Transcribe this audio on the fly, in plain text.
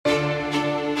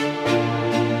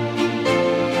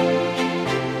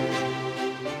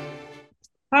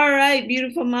right,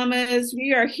 beautiful mamas.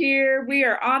 We are here. We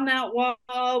are on that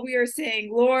wall. We are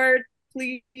saying, Lord,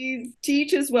 please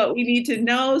teach us what we need to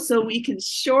know so we can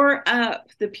shore up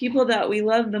the people that we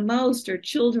love the most, our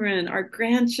children, our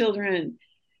grandchildren.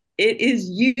 It is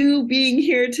you being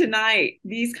here tonight,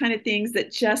 these kind of things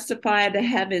that justify the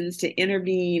heavens to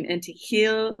intervene and to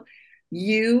heal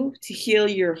you, to heal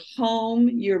your home,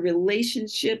 your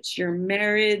relationships, your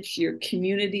marriage, your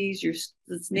communities, your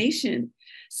this nation.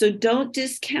 So don't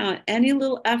discount any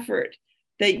little effort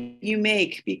that you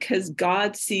make because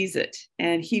God sees it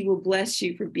and he will bless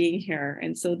you for being here.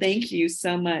 And so thank you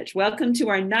so much. Welcome to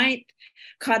our ninth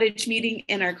cottage meeting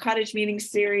in our cottage meeting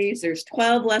series. There's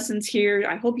 12 lessons here.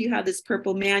 I hope you have this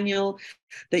purple manual,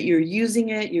 that you're using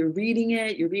it, you're reading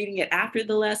it after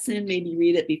the lesson, maybe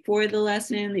read it before the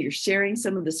lesson, that you're sharing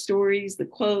some of the stories, the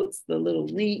quotes, the little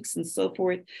links and so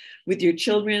forth with your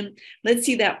children. Let's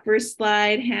see that first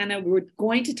slide, Hannah. We're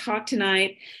going to talk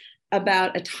tonight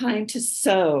about a time to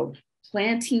sow,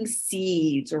 planting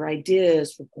seeds or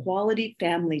ideas for quality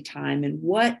family time and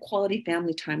what quality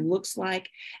family time looks like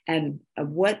and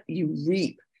what you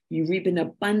reap. You reap an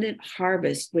abundant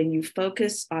harvest when you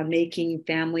focus on making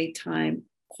family time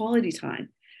quality time.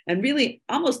 And really,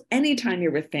 almost any time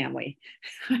you're with family,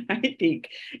 I think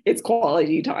it's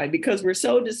quality time because we're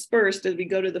so dispersed as we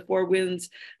go to the four winds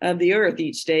of the earth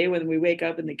each day when we wake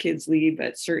up and the kids leave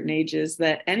at certain ages,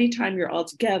 that anytime you're all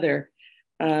together,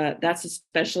 that's a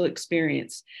special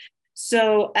experience.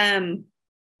 So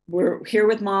we're here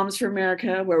with Moms for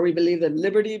America, where we believe that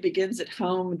liberty begins at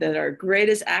home, that our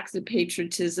greatest acts of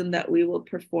patriotism that we will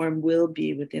perform will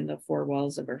be within the four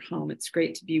walls of our home. It's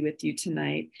great to be with you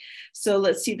tonight. So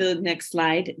let's see the next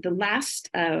slide. The last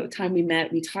time we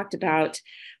met, we talked about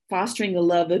fostering a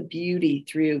love of beauty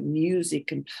through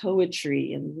music and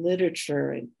poetry and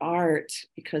literature and art,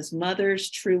 because mothers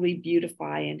truly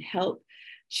beautify and help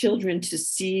children to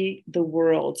see the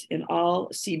world and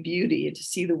all see beauty and to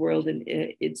see the world in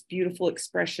its beautiful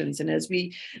expressions. And as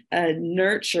we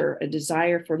nurture a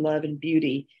desire for love and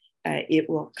beauty, it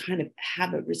will kind of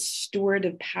have a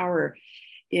restorative power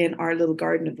in our little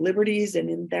garden of liberties and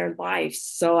in their lives.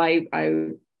 So I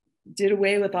did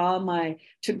away with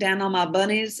took down all my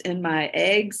bunnies and my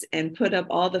eggs and put up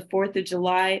all the 4th of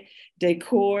July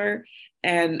decor.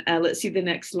 And let's see the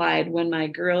next slide. When my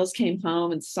girls came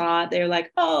home and saw it, they were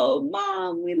like, "Oh,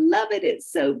 Mom, we love it.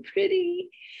 It's so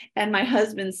pretty." And my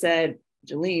husband said,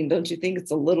 "Jolene, don't you think it's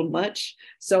a little much?"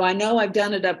 So I know I've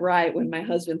done it up right when my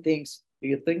husband thinks, "Do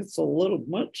you think it's a little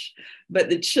much?" But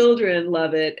the children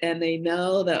love it. And they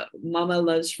know that Mama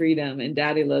loves freedom and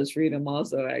Daddy loves freedom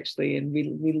also, actually. And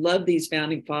we love these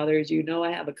founding fathers. You know,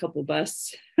 I have a couple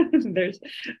busts.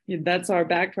 That's our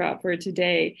backdrop for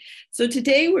today. So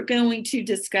today we're going to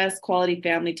discuss quality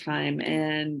family time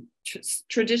and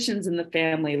traditions in the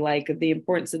family, like the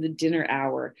importance of the dinner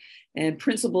hour. And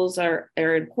principles are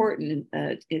important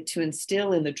to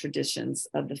instill in the traditions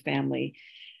of the family.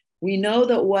 We know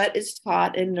that what is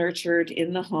taught and nurtured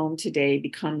in the home today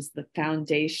becomes the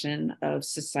foundation of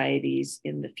societies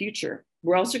in the future.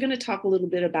 We're also going to talk a little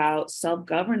bit about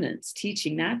self-governance,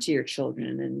 teaching that to your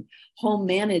children, and home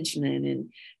management,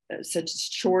 and such as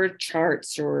chore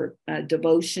charts or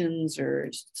devotions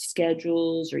or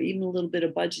schedules, or even a little bit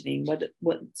of budgeting,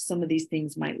 what some of these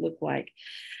things might look like.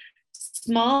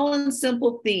 Small and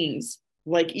simple things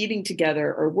like eating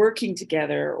together or working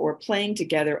together or playing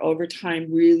together over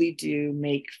time really do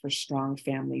make for strong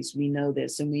families. We know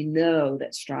this, and we know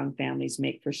that strong families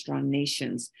make for strong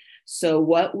nations. So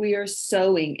what we are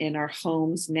sowing in our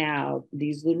homes now,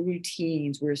 these little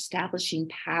routines, we're establishing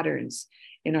patterns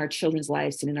in our children's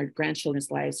lives and in our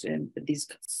grandchildren's lives. And these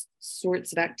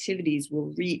sorts of activities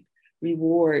will reap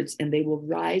rewards, and they will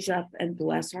rise up and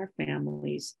bless our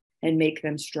families and make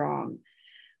them strong.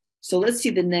 So let's see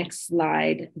the next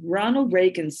slide. Ronald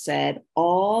Reagan said,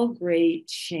 "All great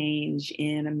change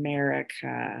in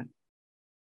America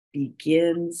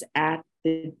begins at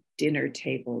the dinner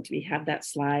table." Do we have that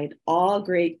slide? All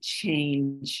great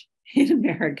change in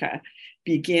America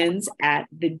begins at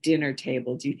the dinner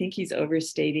table. Do you think he's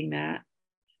overstating that?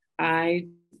 I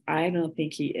don't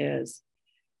think he is.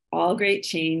 All great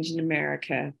change in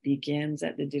America begins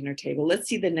at the dinner table. Let's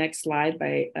see the next slide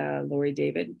by Lori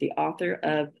David, the author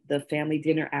of The Family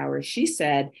Dinner Hour. She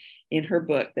said in her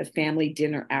book, The Family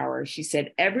Dinner Hour, she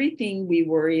said, "Everything we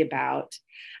worry about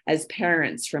as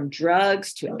parents, from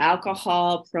drugs to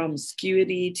alcohol,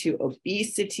 promiscuity to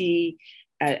obesity,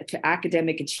 to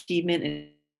academic achievement and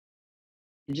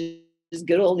just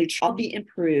good old nutrition, all be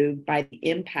improved by the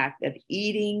impact of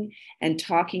eating and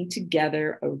talking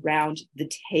together around the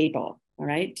table." All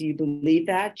right. Do you believe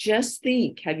that? Just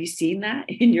think, have you seen that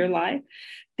in your life?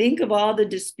 Think of all the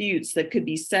disputes that could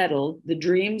be settled, the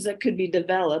dreams that could be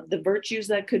developed, the virtues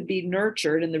that could be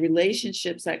nurtured, and the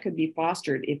relationships that could be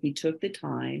fostered if we took the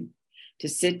time to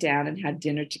sit down and have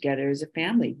dinner together as a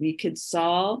family. We could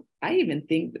solve, I even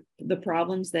think, the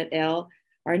problems that ail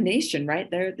our nation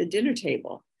right there at the dinner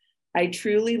table. I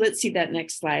truly, let's see that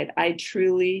next slide. I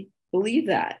truly believe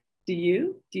that. Do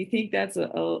you? Do you think that's a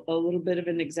little bit of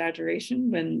an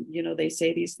exaggeration when, they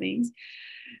say these things?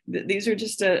 These are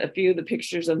just a few of the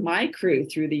pictures of my crew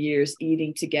through the years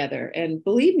eating together. And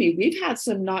believe me, we've had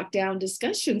some knockdown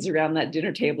discussions around that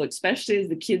dinner table, especially as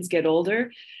the kids get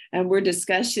older and we're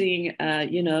discussing,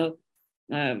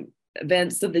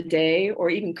 events of the day or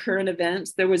even current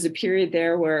events. There was a period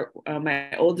there where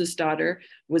my oldest daughter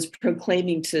was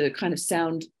proclaiming to kind of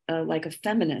sound like a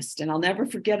feminist. And I'll never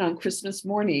forget on Christmas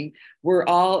morning, we're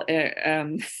all,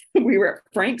 we were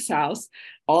at Frank's house.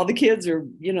 All the kids are,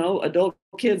 adult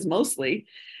kids mostly.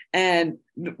 And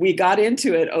we got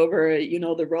into it over,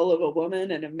 the role of a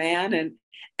woman and a man.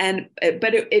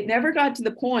 But it never got to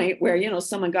the point where,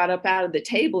 someone got up out of the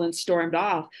table and stormed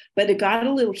off, but it got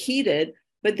a little heated.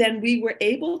 But then we were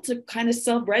able to kind of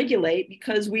self-regulate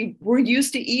because we were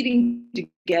used to eating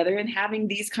together and having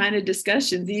these kind of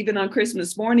discussions, even on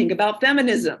Christmas morning, about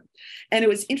feminism. And it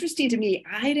was interesting to me.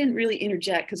 I didn't really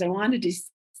interject because I wanted to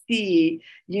see,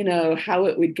 how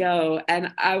it would go.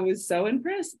 And I was so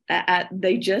impressed.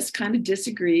 They just kind of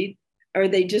disagreed, or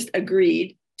they just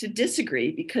agreed to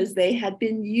disagree because they had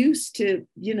been used to,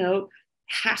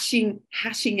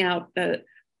 hashing out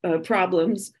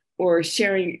problems, or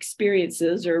sharing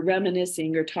experiences, or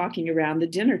reminiscing, or talking around the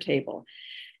dinner table.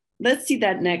 Let's see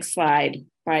that next slide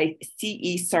by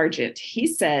C.E. Sargent. He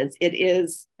says, it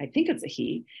is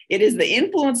the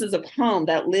influences of home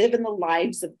that live in the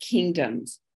lives of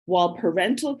kingdoms, while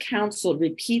parental counsel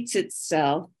repeats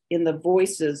itself in the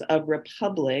voices of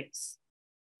republics.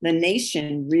 The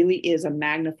nation really is a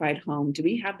magnified home. Do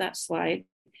we have that slide?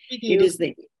 It is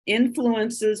the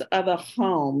influences of a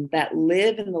home that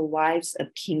live in the lives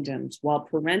of kingdoms, while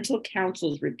parental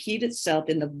counsels repeat itself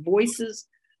in the voices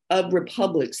of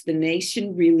republics. The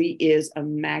nation really is a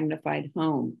magnified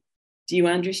home. Do you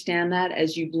understand that?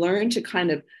 As you've learned to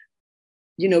kind of,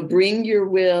 bring your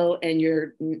will and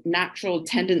your natural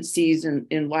tendencies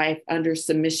in life under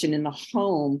submission in the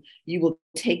home, you will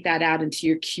take that out into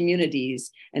your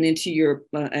communities and into your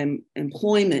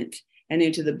employment, and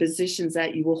into the positions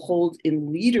that you will hold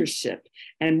in leadership.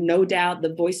 And no doubt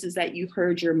the voices that you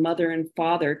heard your mother and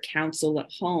father counsel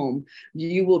at home,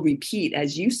 you will repeat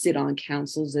as you sit on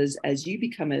councils, as you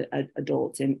become an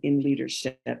adult in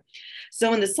leadership.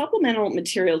 So in the supplemental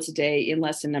material today, in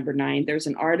lesson number 9, there's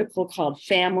an article called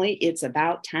Family, It's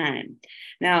About Time.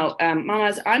 Now,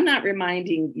 mamas, I'm not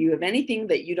reminding you of anything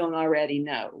that you don't already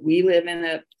know. We live in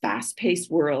a fast-paced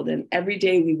world, and every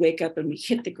day we wake up and we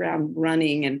hit the ground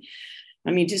running. And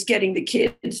just getting the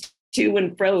kids to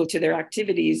and fro to their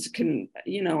activities can,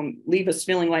 leave us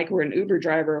feeling like we're an Uber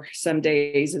driver some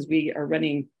days as we are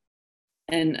running.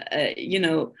 And,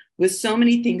 with so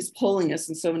many things pulling us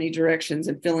in so many directions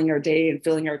and filling our day and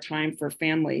filling our time for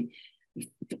family,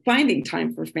 finding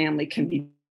time for family can be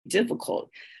difficult.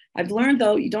 I've learned,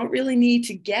 though, you don't really need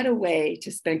to get away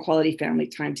to spend quality family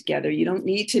time together. You don't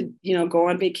need to, go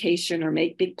on vacation or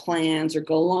make big plans or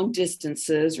go long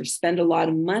distances or spend a lot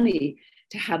of money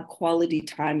to have quality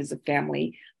time as a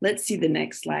family. Let's see the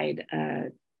next slide,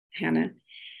 Hannah.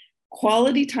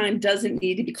 Quality time doesn't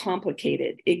need to be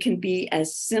complicated. It can be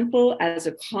as simple as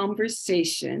a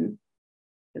conversation.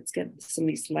 Let's get some of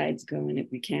these slides going if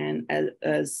we can,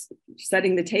 as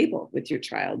setting the table with your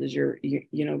child as you're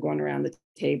going around the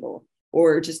table,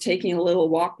 or just taking a little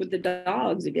walk with the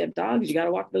dogs. If you have dogs, you got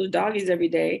to walk those doggies every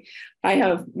day.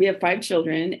 We have 5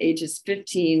 children, ages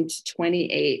 15 to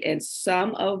 28, and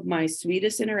some of my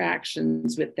sweetest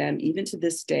interactions with them, even to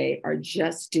this day, are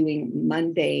just doing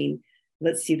mundane,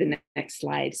 let's see the next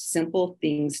slide, simple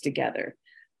things together.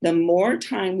 The more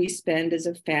time we spend as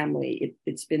a family,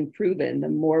 it's been proven, the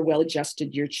more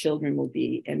well-adjusted your children will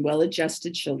be. And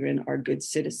well-adjusted children are good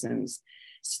citizens.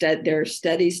 There are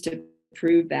studies to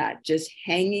prove that. Just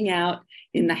hanging out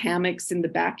in the hammocks in the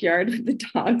backyard with the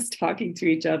dogs talking to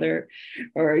each other,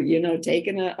 or,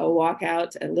 taking a walk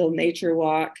out, a little nature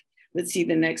walk. Let's see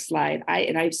the next slide.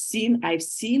 I've seen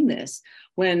this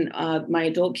when my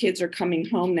adult kids are coming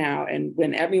home now, and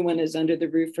when everyone is under the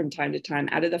roof from time to time.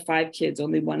 Out of the 5 kids,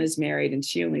 only one is married, and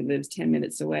she only lives 10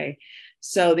 minutes away.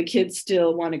 So the kids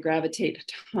still want to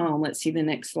gravitate home. Let's see the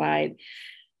next slide.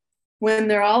 When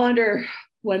they're all under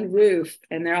one roof,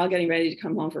 and they're all getting ready to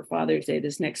come home for Father's Day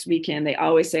this next weekend. They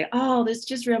always say, oh, this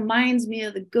just reminds me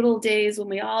of the good old days when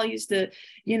we all used to,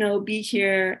 be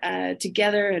here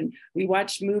together, and we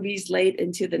watched movies late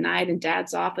into the night in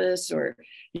Dad's office, or,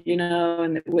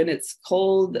 and when it's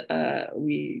cold,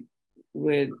 we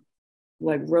would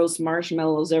like roast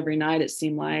marshmallows every night, it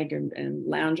seemed like, and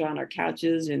lounge on our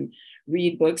couches and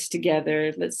read books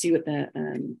together. Let's see what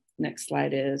the next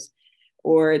slide is.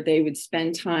 Or they would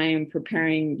spend time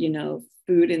preparing,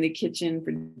 food in the kitchen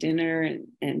for dinner,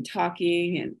 and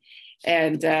talking,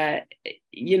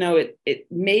 it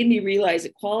made me realize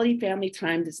that quality family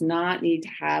time does not need to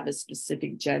have a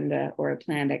specific agenda or a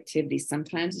planned activity.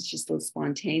 Sometimes it's just those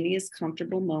spontaneous,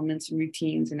 comfortable moments and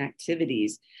routines and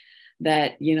activities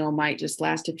that, might just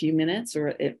last a few minutes, or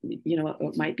it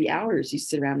might be hours you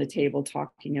sit around the table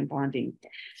talking and bonding.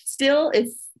 Still,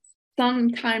 it's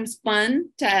sometimes fun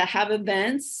to have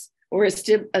events or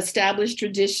establish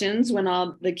traditions when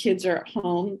all the kids are at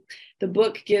home. The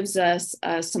book gives us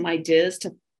some ideas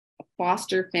to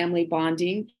foster family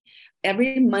bonding.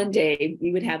 Every Monday,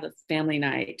 we would have a family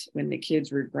night when the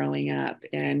kids were growing up,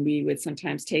 and we would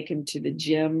sometimes take them to the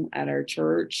gym at our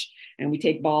church, and we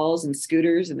take balls and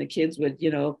scooters, and the kids would,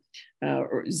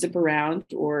 or zip around,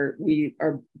 or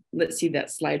let's see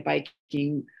that slide,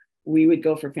 biking. We would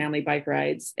go for family bike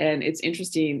rides. And it's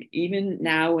interesting, even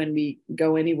now when we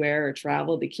go anywhere or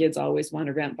travel, the kids always want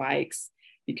to rent bikes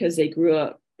because they grew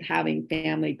up having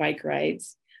family bike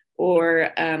rides.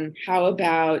 Or how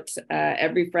about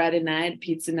every Friday night,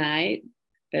 pizza night?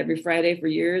 Every Friday for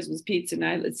years was pizza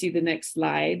night. Let's see the next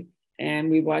slide.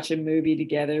 And we watch a movie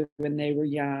together when they were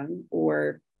young.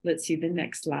 Or let's see the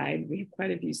next slide. We have quite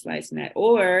a few slides in that.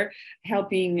 Or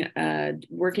helping,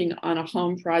 working on a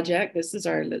home project. This is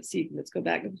our, let's go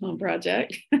back to the home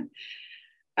project.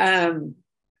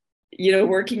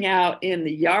 Working out in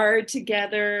the yard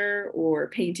together, or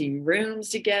painting rooms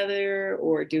together,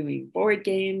 or doing board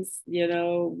games,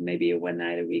 maybe one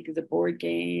night a week is a board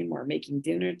game, or making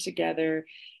dinner together.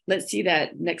 Let's see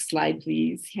that next slide,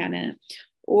 please, Hannah.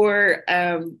 Or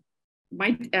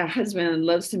my husband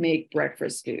loves to make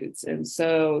breakfast foods. And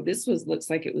so this looks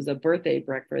like it was a birthday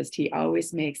breakfast. He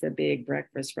always makes a big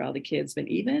breakfast for all the kids, but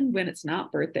even when it's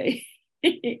not birthday,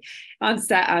 on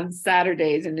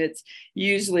Saturdays, and it's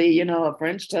usually, a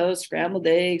French toast, scrambled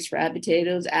eggs, fried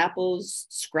potatoes, apples,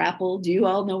 scrapple. Do you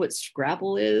all know what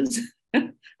scrapple is?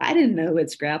 I didn't know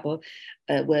what scrapple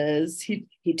was.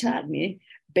 He taught me.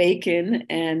 Bacon,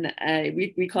 and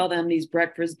we call them these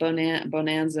breakfast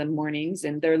bonanza mornings,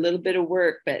 and they're a little bit of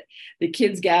work, but the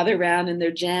kids gather around in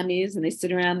their jammies and they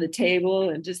sit around the table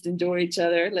and just enjoy each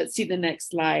other. Let's see the next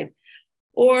slide.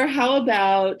 Or how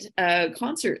about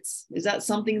concerts? Is that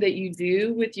something that you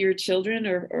do with your children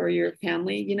or your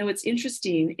family? It's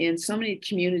interesting, in so many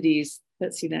communities,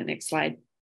 let's see that next slide,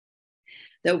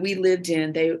 that we lived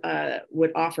in, they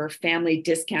would offer family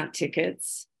discount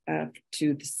tickets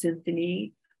to the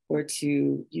symphony, or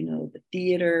to, the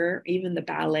theater, even the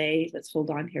ballet. Let's hold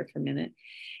on here for a minute.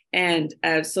 And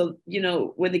so,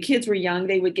 when the kids were young,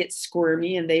 they would get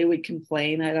squirmy and they would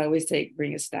complain. I'd always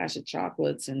bring a stash of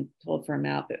chocolates and hold for them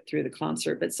out through the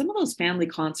concert. But some of those family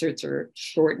concerts are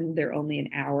shortened. They're only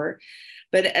an hour.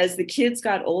 But as the kids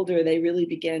got older, they really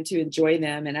began to enjoy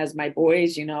them. And as my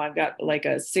boys, I've got like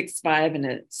a 6'5" and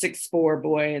a 6'4"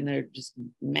 boy, and they're just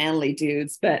manly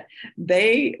dudes, but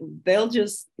they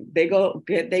go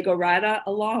right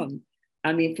along.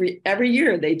 I mean, for every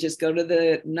year they just go to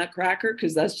the Nutcracker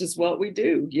because that's just what we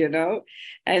do,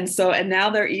 and now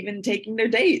they're even taking their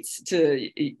dates to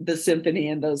the symphony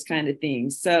and those kind of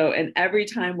things. So, and every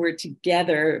time we're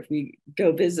together, if we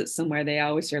go visit somewhere, they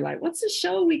always are like, what's a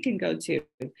show we can go to?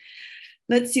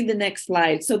 Let's see the next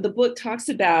slide. So the book talks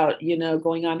about,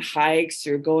 going on hikes,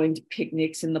 or going to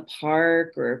picnics in the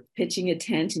park, or pitching a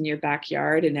tent in your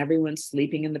backyard and everyone's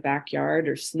sleeping in the backyard,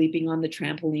 or sleeping on the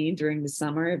trampoline during the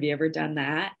summer. Have you ever done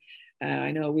that?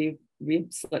 I know we've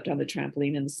slept on the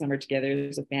trampoline in the summer together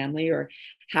as a family, or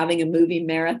having a movie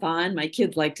marathon. My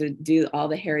kids like to do all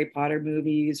the Harry Potter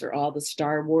movies or all the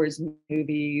Star Wars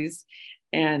movies,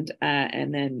 and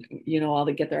then, all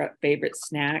to get their favorite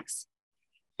snacks.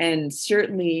 And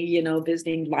certainly,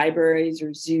 visiting libraries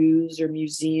or zoos or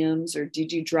museums. Or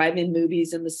did you drive-in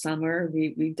movies in the summer?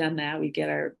 We've done that. We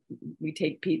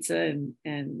take pizza,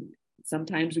 and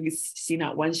sometimes we see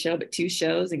not one show, but two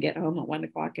shows, and get home at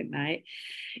 1:00 at night.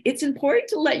 It's important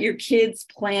to let your kids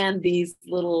plan these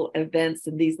little events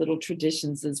and these little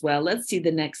traditions as well. Let's see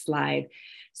the next slide.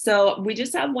 So we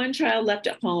just have one child left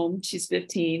at home. She's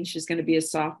 15. She's going to be a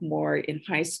sophomore in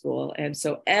high school. And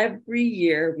so every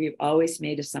year we've always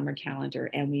made a summer calendar,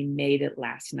 and we made it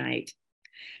last night.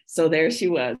 So there she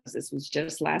was. This was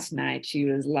just last night. She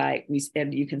was like,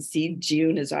 and you can see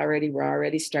June is already, we're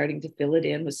already starting to fill it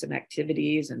in with some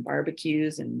activities and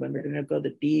barbecues, and when we're going to go to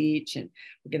the beach, and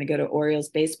we're going to go to Orioles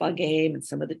baseball game, and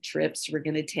some of the trips we're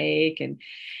going to take.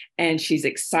 And she's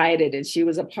excited, and she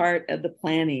was a part of the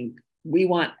planning. We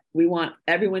want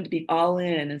everyone to be all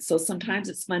in, and so sometimes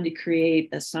it's fun to create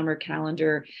a summer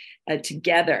calendar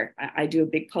together. I do a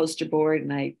big poster board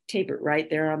and I tape it right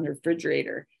there on the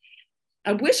refrigerator.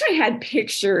 I wish I had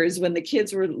pictures when the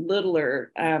kids were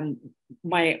littler.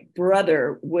 My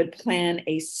brother would plan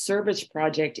a service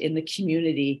project in the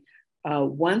community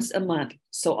once a month,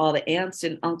 so all the aunts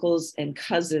and uncles and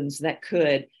cousins that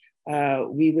could,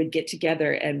 we would get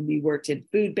together, and we worked in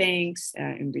food banks,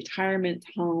 in retirement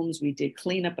homes. We did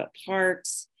cleanup at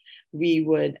parks. We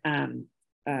would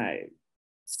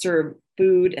serve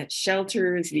food at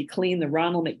shelters. We cleaned the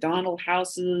Ronald McDonald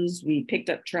houses. We picked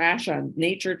up trash on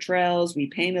nature trails. We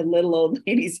painted little old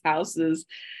ladies' houses.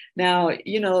 Now,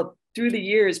 through the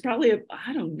years, probably,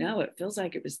 I don't know, it feels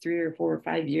like it was 3 or 4 or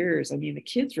 5 years. I mean, the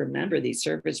kids remember these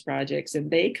service projects,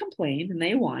 and they complained and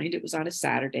they whined. It was on a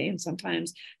Saturday, and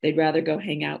sometimes they'd rather go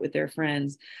hang out with their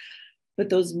friends. But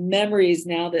those memories,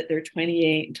 now that they're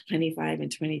 28 and 25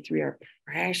 and 23, are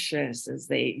precious, as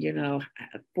they,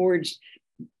 forged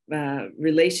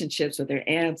relationships with their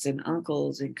aunts and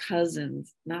uncles and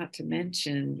cousins, not to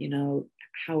mention,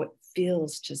 how it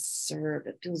feels to serve.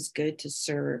 It feels good to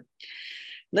serve.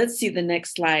 Let's see the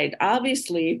next slide.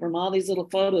 Obviously, from all these little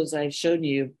photos I've shown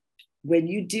you, when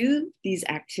you do these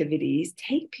activities,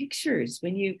 take pictures.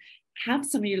 When you have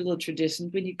some of your little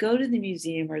traditions, when you go to the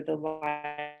museum or the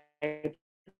library,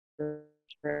 or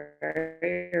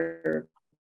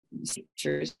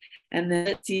pictures, and then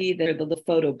let's see the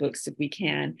photo books if we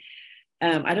can.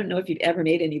 I don't know if you've ever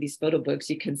made any of these photo books.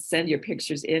 You can send your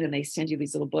pictures in and they send you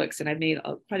these little books. And I've made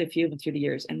quite a few of them through the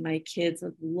years. And my kids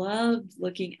have loved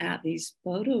looking at these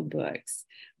photo books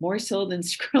more so than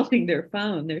scrolling their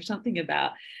phone. There's something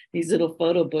about these little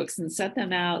photo books, and set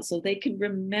them out so they can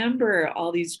remember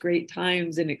all these great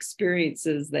times and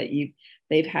experiences that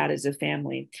they've had as a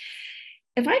family.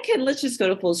 If I can, let's just go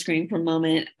to full screen for a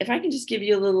moment. If I can just give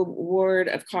you a little word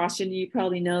of caution, you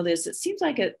probably know this. It seems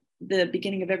like at the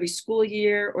beginning of every school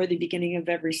year or the beginning of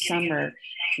every summer,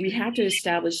 we have to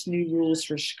establish new rules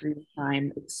for screen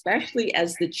time, especially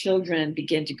as the children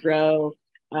begin to grow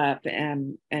up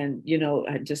and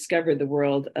discover the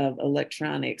world of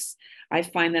electronics. I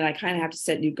find that I kind of have to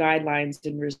set new guidelines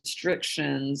and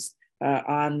restrictions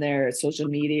on their social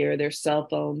media or their cell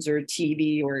phones or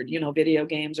TV or, video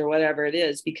games or whatever it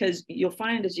is, because you'll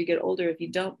find as you get older, if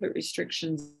you don't put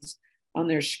restrictions on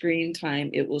their screen time,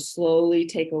 it will slowly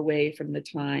take away from the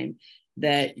time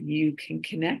that you can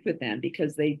connect with them,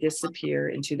 because they disappear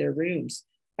into their rooms.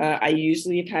 I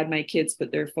usually have had my kids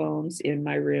put their phones in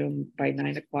my room by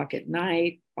 9 o'clock at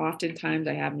night. Oftentimes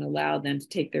I haven't allowed them to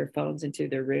take their phones into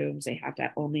their rooms. They have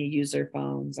to only use their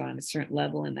phones on a certain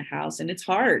level in the house. And it's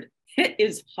hard. It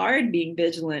is hard being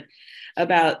vigilant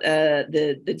about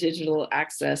the digital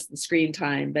access, the screen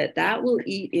time, but that will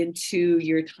eat into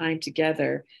your time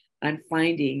together. I'm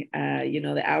finding,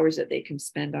 the hours that they can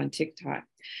spend on TikTok.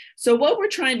 So what we're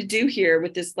trying to do here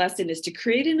with this lesson is to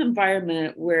create an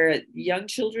environment where young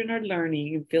children are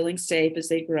learning and feeling safe as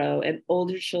they grow, and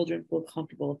older children feel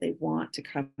comfortable if they want to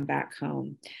come back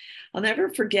home. I'll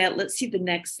never forget, let's see the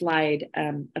next slide.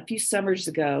 A few summers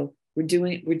ago, we're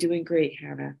doing great,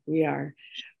 Hannah. We are.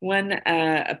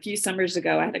 A few summers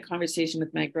ago, I had a conversation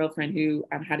with my girlfriend who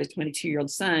had a 22-year-old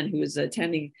son who was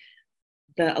attending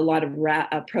a lot of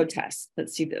protests.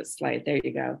 Let's see this slide. There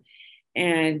you go.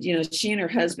 And, she and her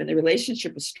husband, the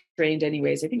relationship was strained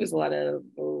anyways. I think it was a lot of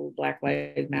Black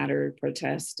Lives Matter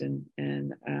protest, and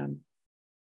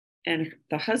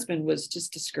the husband was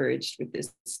just discouraged with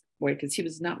this boy because he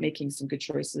was not making some good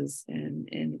choices,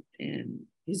 and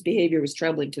his behavior was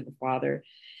troubling to the father.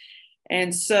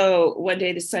 And so one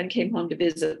day the son came home to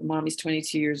visit. Mommy's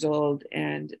 22 years old,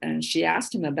 and she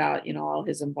asked him about, all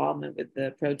his involvement with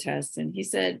the protests. And he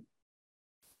said,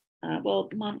 well,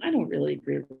 Mom, I don't really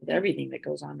agree with everything that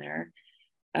goes on there.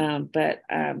 But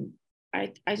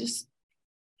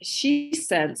she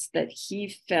sensed that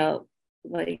he felt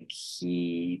like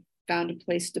he found a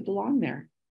place to belong there.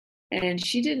 And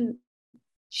she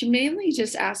mainly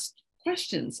just asked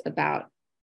questions about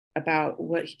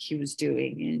what he was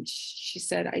doing. And she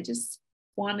said, I just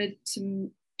wanted to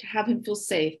have him feel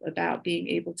safe about being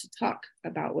able to talk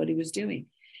about what he was doing.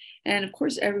 And of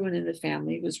course, everyone in the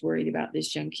family was worried about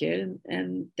this young kid,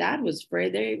 and Dad was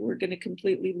afraid they were going to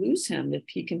completely lose him if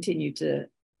he continued to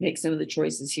make some of the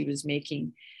choices he was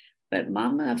making. But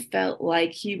Mama felt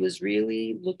like he was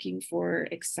really looking for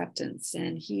acceptance,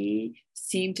 and he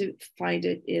seemed to find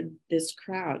it in this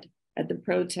crowd at the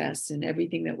protests and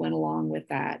everything that went along with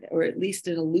that, or at least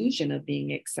an illusion of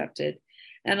being accepted.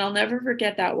 And I'll never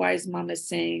forget that wise mama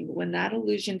saying, when that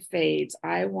illusion fades,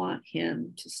 I want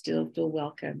him to still feel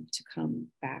welcome to come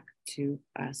back to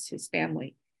us, his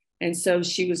family. And so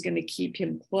she was going to keep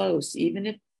him close, even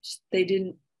if they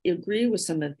didn't agree with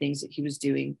some of the things that he was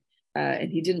doing.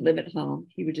 And he didn't live at home.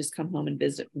 He would just come home and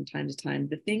visit from time to time.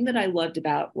 The thing that I loved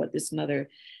about what this mother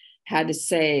had to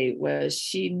say was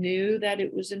she knew that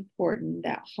it was important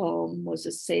that home was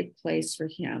a safe place for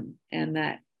him, and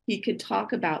that he could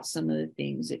talk about some of the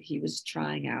things that he was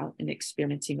trying out and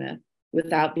experimenting with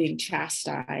without being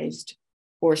chastised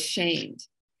or shamed.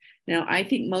 Now, I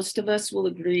think most of us will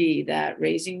agree that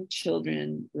raising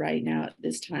children right now at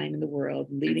this time in the world,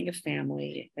 leading a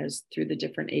family as through the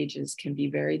different ages, can be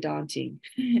very daunting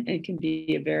and can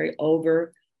be a very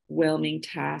overwhelming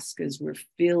task as we're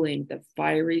feeling the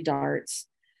fiery darts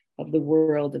of the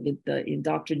world, of the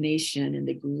indoctrination and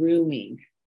the grooming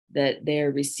that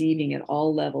they're receiving at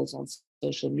all levels on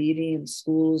social media and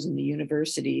schools and the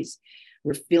universities.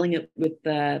 We're feeling it with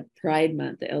the Pride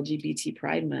Month, the LGBT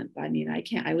Pride Month. I mean,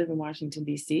 I live in Washington,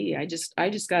 D.C. I just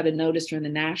got a notice from the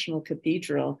National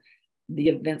Cathedral, the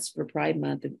events for Pride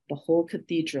Month. The whole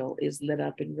cathedral is lit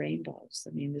up in rainbows.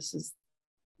 I mean, this is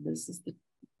the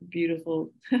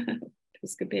beautiful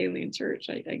Episcopalian church.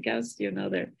 I guess,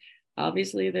 they're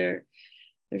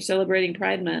celebrating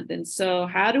Pride Month. And so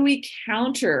how do we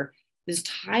counter this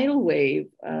tidal wave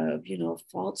of,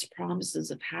 false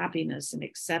promises of happiness and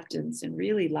acceptance, and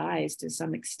really lies to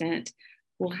some extent?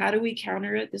 Well, how do we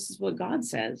counter it? This is what God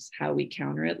says, how we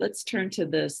counter it. Let's turn to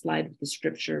the slide of the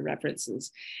scripture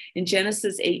references. In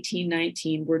Genesis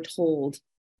 18:19, we're told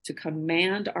to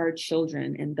command our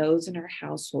children and those in our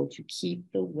household to keep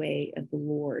the way of the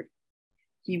Lord.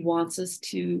 He wants us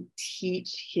to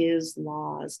teach his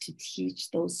laws, to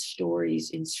teach those stories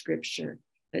in scripture.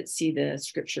 Let's see the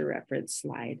scripture reference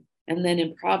slide. And then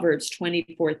in Proverbs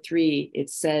 24:3, it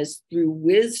says, through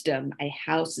wisdom, a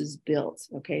house is built.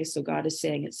 Okay, so God is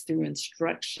saying it's through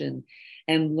instruction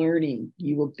and learning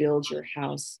you will build your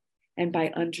house. And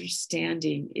by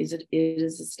understanding, it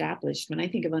is established. When I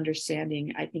think of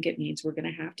understanding, I think it means we're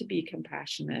going to have to be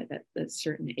compassionate at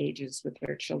certain ages with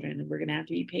our children, and we're going to have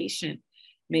to be patient.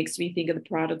 Makes me think of the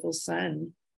prodigal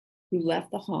son who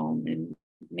left the home and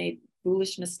made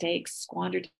foolish mistakes,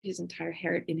 squandered his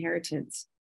entire inheritance.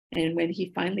 And when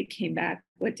he finally came back,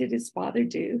 what did his father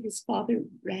do? His father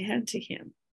ran to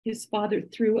him. His father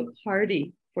threw a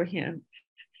party for him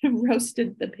and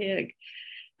roasted the pig.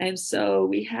 And so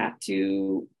we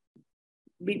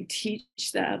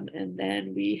teach them, and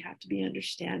then we have to be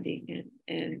understanding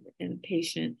and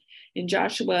patient. In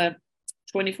Joshua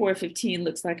 24:15,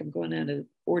 looks like I'm going out of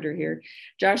order here.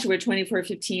 Joshua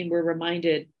 24:15, we're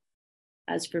reminded,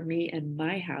 as for me and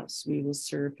my house, we will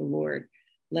serve the Lord.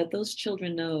 Let those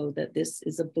children know that this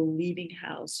is a believing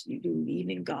house. You believe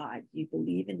in God. You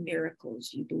believe in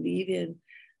miracles. You believe in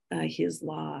his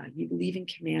law. You believe in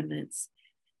commandments.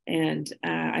 And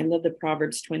I love the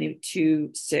Proverbs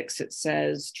 22:6. It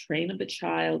says, train up a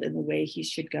child in the way he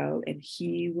should go, and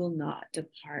he will not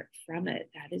depart from it.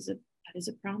 That is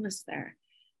a promise there.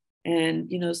 And,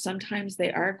 sometimes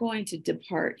they are going to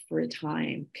depart for a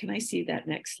time. Can I see that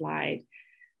next slide?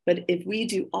 But if we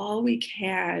do all we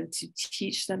can to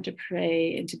teach them to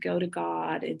pray and to go to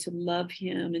God and to love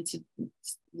him and to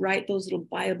write those little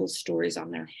Bible stories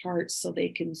on their hearts so they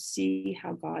can see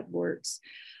how God works.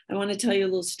 I want to tell you a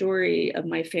little story of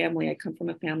my family. I come from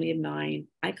a family of 9.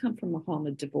 I come from a home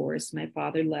of divorce. My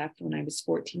father left when I was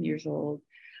 14 years old.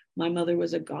 My mother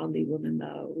was a godly woman,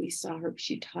 though. We saw her.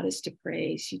 She taught us to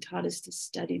pray. She taught us to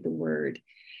study the word.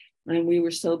 And we were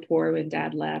so poor when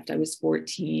dad left. I was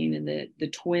 14, and the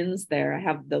twins there,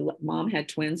 the mom had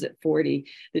twins at 40.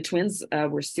 The twins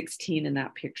were 16 in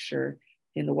that picture.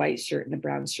 In the white shirt and the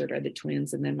brown shirt are the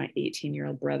twins. And then my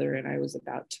 18-year-old brother, and I was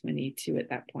about 22 at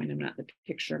that point. I'm not in the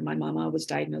picture. My mama was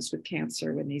diagnosed with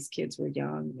cancer when these kids were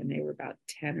young, when they were about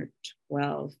 10 or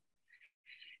 12.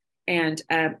 And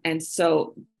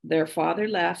so their father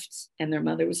left, and their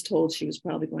mother was told she was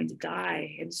probably going to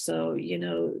die. And so,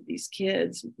 these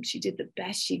kids, she did the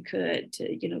best she could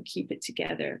to, keep it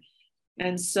together.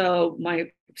 And so my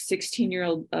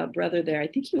 16-year-old brother there, I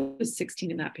think he was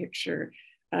 16 in that picture,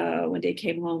 one day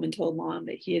came home and told mom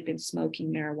that he had been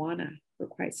smoking marijuana for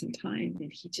quite some time.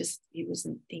 And he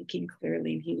wasn't thinking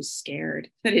clearly, and he was scared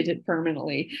that it had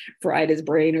permanently fried his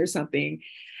brain or something.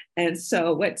 And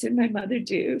so what did my mother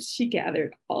do? She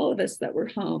gathered all of us that were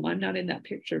home. I'm not in that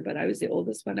picture, but I was the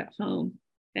oldest one at home.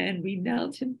 And we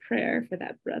knelt in prayer for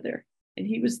that brother, and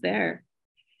he was there.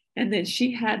 And then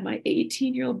she had my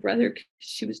 18-year-old brother.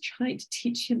 She was trying to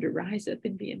teach him to rise up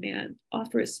and be a man,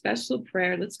 offer a special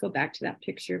prayer. Let's go back to that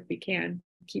picture if we can.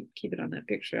 Keep it on that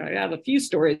picture. I have a few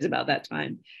stories about that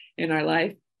time in our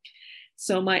life.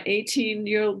 So my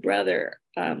 18-year-old brother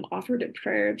offered a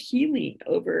prayer of healing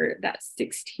over that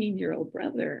 16-year-old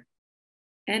brother.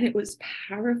 And it was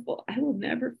powerful. I will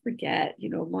never forget,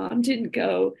 mom didn't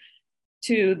go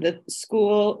to the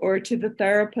school or to the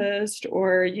therapist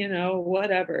or,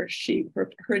 whatever.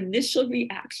 Her initial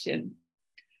reaction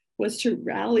was to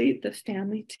rally the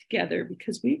family together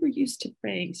because we were used to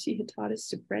praying. She had taught us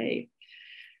to pray.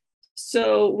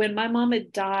 So when my mom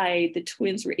had died, the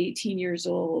twins were 18 years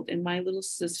old, and my little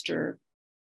sister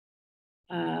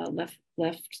left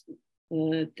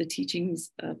the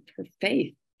teachings of her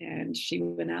faith, and she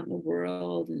went out in the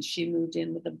world, and she moved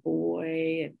in with a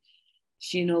boy, and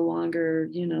she no longer,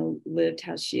 lived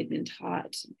how she had been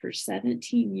taught. For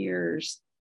 17 years,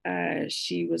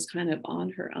 she was kind of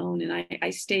on her own, and I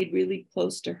stayed really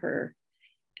close to her,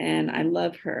 and I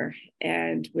love her.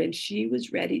 And when she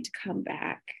was ready to come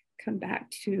back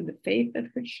to the faith of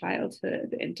her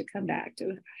childhood and to come back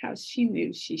to how she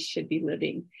knew she should be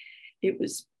living, it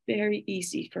was very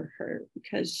easy for her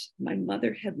because my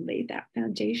mother had laid that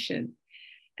foundation.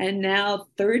 And now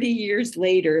 30 years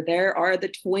later, there are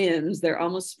the twins. They're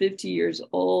almost 50 years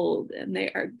old, and they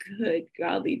are good,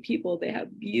 godly people. They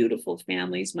have beautiful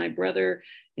families. My brother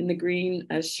in the green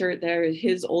shirt there,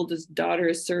 his oldest daughter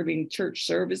is serving church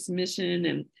service mission.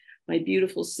 And my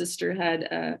beautiful sister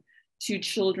had 2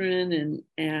 children,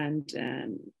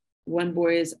 and one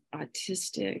boy is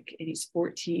autistic and he's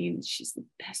 14. She's the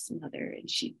best mother, and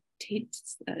she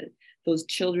takes those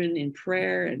children in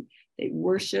prayer, and they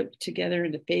worship together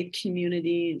in the faith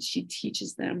community, and she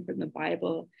teaches them from the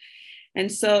Bible.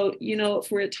 And so,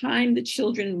 for a time, the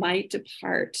children might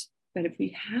depart, but if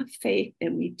we have faith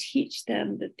and we teach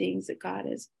them the things that God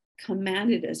has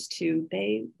commanded us to,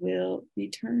 they will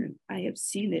return. I have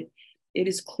seen it. It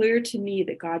is clear to me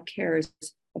that God cares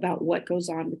about what goes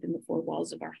on within the 4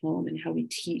 walls of our home and how we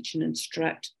teach and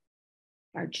instruct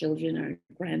our children, our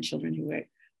grandchildren who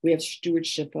we have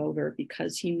stewardship over,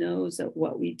 because he knows that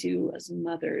what we do as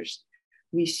mothers,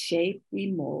 we shape,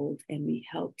 we mold, and we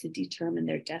help to determine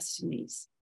their destinies.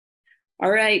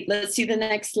 All right, let's see the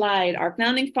next slide. Our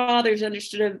founding fathers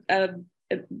understood a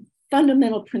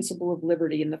fundamental principle of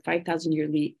liberty in the 5,000-year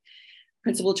leap.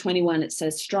 Principle 21, it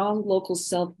says strong local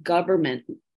self-government.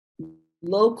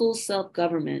 Local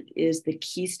self-government is the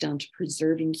keystone to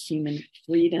preserving human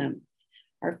freedom.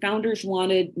 Our founders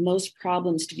wanted most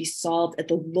problems to be solved at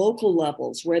the local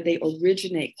levels where they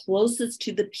originate, closest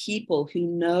to the people who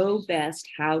know best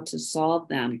how to solve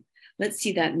them. Let's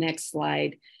see that next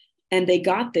slide. And they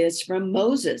got this from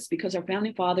Moses, because our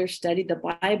founding fathers studied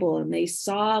the Bible and they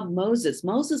saw Moses.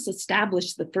 Moses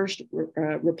established the first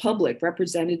republic,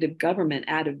 representative government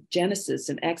out of Genesis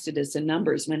and Exodus and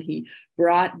Numbers. When he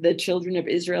brought the children of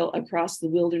Israel across the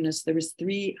wilderness, there was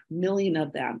 3 million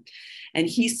of them. And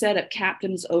he set up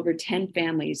captains over 10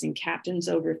 families and captains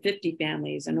over 50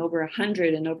 families and over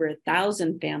 100 and over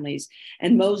 1,000 families.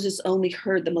 And Moses only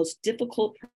heard the most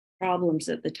difficult problems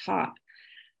at the top.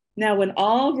 Now, when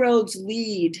all roads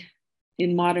lead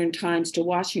in modern times to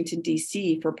Washington,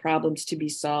 D.C. for problems to be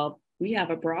solved, we have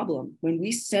a problem. When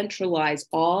we centralize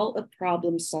all of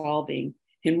problem solving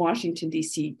in Washington,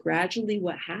 D.C., gradually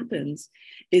what happens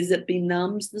is it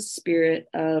benumbs the spirit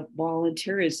of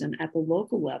volunteerism at the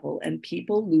local level, and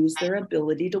people lose their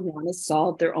ability to want to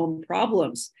solve their own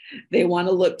problems. They want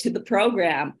to look to the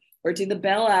program or to the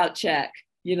bailout check,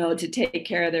 to take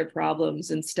care of their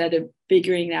problems instead of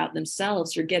figuring it out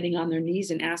themselves or getting on their knees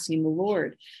and asking the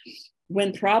Lord.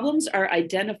 When problems are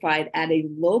identified at a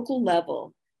local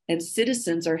level and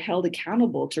citizens are held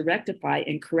accountable to rectify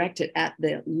and correct it at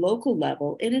the local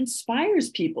level, it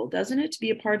inspires people, doesn't it, to be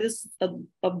a part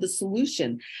of the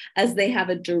solution, as they have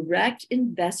a direct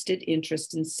invested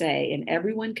interest in say, and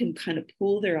everyone can kind of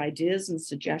pool their ideas and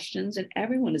suggestions, and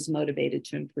everyone is motivated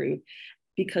to improve,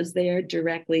 because they are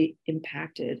directly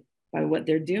impacted by what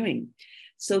they're doing.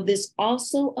 So this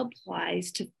also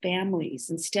applies to families.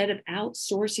 Instead of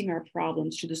outsourcing our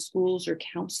problems to the schools or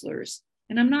counselors,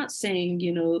 and I'm not saying,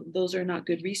 those are not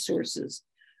good resources,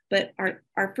 but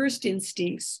our first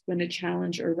instincts when a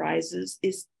challenge arises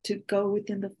is to go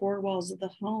within the 4 walls of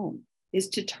the home, is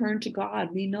to turn to God.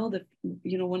 We know that,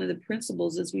 one of the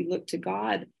principles is we look to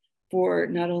God for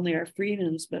not only our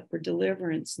freedoms, but for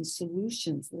deliverance and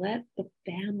solutions. Let the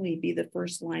family be the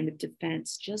first line of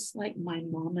defense, just like my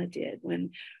mama did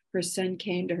when her son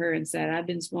came to her and said, I've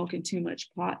been smoking too much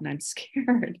pot and I'm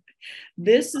scared.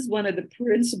 This is one of the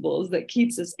principles that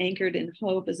keeps us anchored in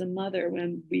hope as a mother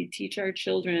when we teach our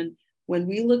children, when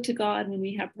we look to God, when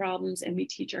we have problems, and we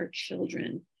teach our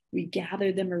children, we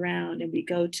gather them around and we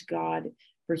go to God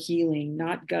for healing,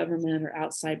 not government or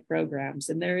outside programs.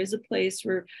 And there is a place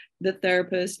for the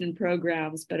therapist and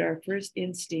programs, but our first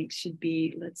instinct should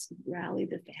be, let's rally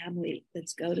the family.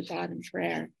 Let's go to God in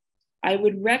prayer. I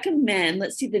would recommend,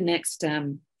 let's see the next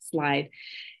slide.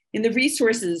 In the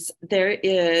resources, there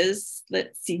is,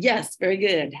 let's see, yes, very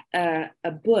good,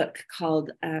 a book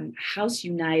called House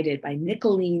United by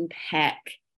Nicolene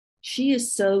Peck. She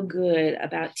is so good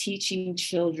about teaching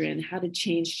children how to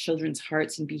change children's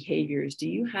hearts and behaviors. Do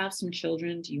you have some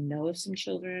children? Do you know of some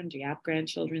children? Do you have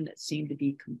grandchildren that seem to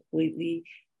be completely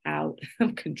out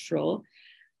of control?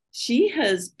 She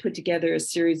has put together a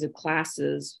series of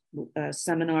classes,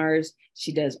 seminars.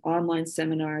 She does online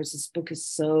seminars. This book is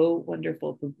so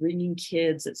wonderful for bringing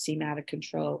kids that seem out of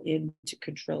control into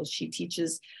control. She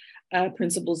teaches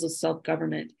principles of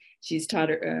self-government. She's taught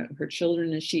her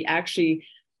children, and she actually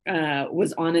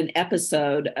was on an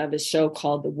episode of a show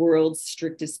called The World's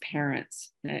Strictest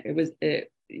Parents.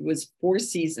 It was 4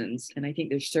 seasons, and I think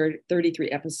there's 33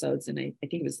 episodes, and I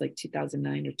think it was like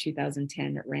 2009 or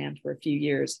 2010 it ran for a few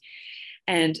years.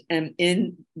 And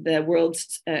in the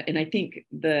world's, and I think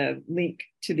the link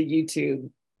to the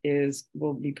YouTube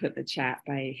will be put in the chat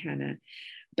by Hannah,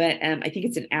 but I think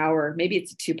it's an hour, maybe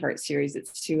it's a 2-part series,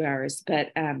 it's 2 hours,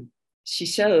 but she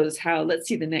shows how, let's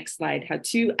see the next slide, how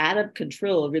 2 out of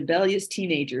control, rebellious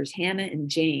teenagers, Hannah and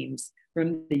James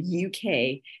from the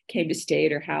UK, came to stay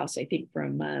at her house, I think for a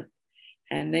month.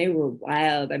 And they were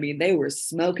wild. I mean, they were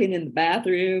smoking in the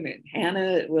bathroom, and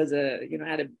Hannah was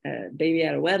had a baby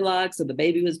out of wedlock. So the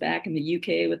baby was back in the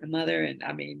UK with the mother. And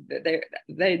I mean,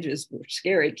 they just were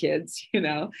scary kids,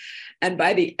 And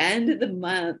by the end of the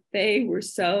month, they were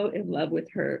so in love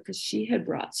with her because she had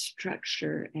brought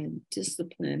structure and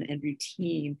discipline and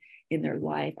routine in their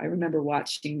life. I remember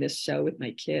watching this show with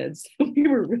my kids. We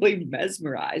were really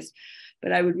mesmerized.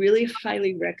 But I would really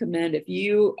highly recommend, if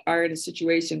you are in a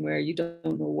situation where you don't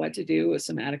know what to do with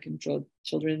some out of control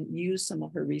children, use some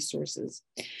of her resources.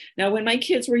 Now, when my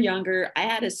kids were younger, I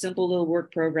had a simple little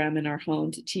work program in our home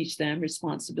to teach them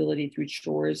responsibility through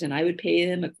chores, and I would pay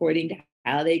them according to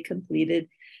how they completed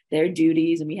their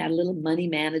duties. And we had a little money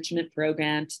management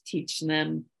program to teach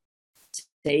them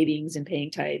savings and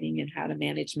paying tithing and how to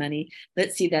manage money.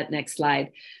 Let's see that next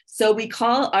slide. So we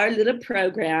call our little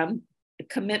program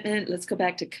commitment. Let's go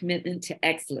back to commitment to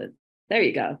excellence. There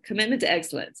you go. Commitment to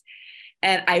excellence.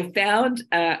 And I found,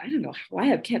 I don't know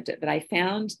why I've kept it, but I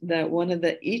found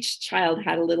that each child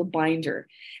had a little binder,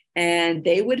 and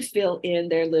they would fill in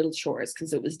their little chores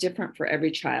because it was different for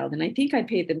every child. And I think I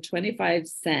paid them 25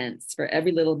 cents for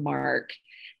every little mark.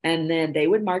 And then they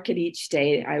would mark it each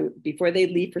day. Before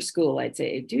they'd leave for school, I'd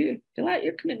say, dude, fill out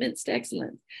your commitments to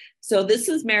excellence. So this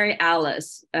was Mary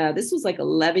Alice. This was like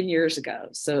 11 years ago.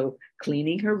 So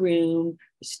cleaning her room,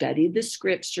 studied the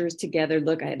scriptures together.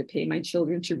 Look, I had to pay my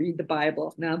children to read the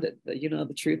Bible. Now that,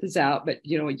 the truth is out, but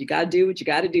you got to do what you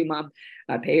got to do, Mom.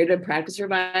 I pay her to practice her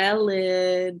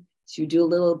violin. She would do a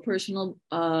little personal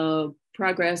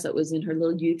progress that was in her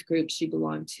little youth group she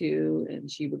belonged to,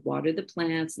 and she would water the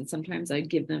plants. And sometimes I'd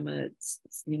give them a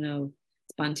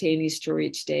spontaneous story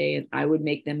each day, and I would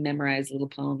make them memorize little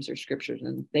poems or scriptures,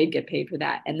 and they'd get paid for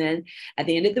that. And then at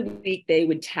the end of the week, they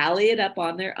would tally it up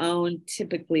on their own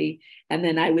typically, and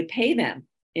then I would pay them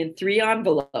in 3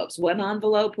 envelopes. One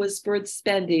envelope was for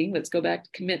spending. Let's go back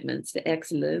to commitments to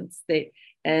excellence.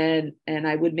 And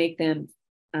I would make them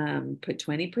put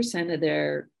 20% of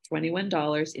their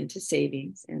 $21 into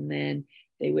savings, and then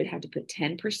they would have to put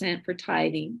 10% for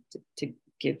tithing to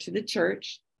give to the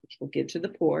church, which will give to the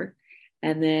poor,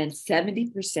 and then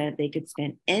 70% they could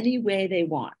spend any way they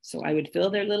want. So I would fill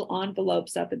their little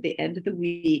envelopes up at the end of the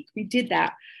week. We did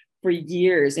that for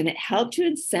years, and it helped to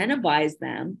incentivize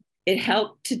them. It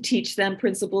helped to teach them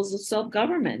principles of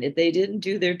self-government. If they didn't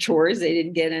do their chores, they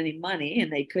didn't get any money,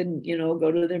 and they couldn't,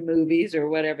 go to their movies or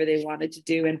whatever they wanted to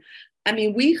do. And I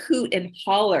mean, we hoot and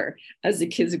holler as the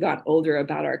kids have got older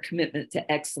about our commitment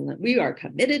to excellence. We are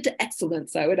committed to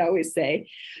excellence, I would always say.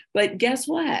 But guess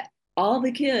what? All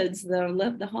the kids that have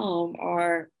left the home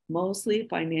are mostly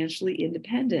financially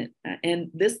independent.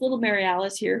 And this little Mary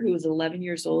Alice here, who is 11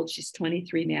 years old, she's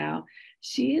 23 now,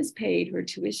 she has paid her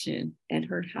tuition and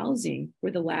her housing for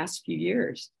the last few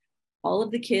years. All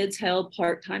of the kids held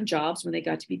part-time jobs when they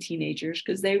got to be teenagers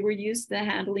because they were used to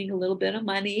handling a little bit of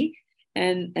money,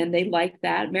 and they liked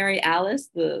that. Mary Alice,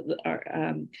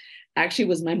 actually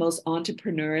was my most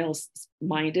entrepreneurial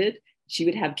minded. She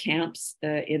would have camps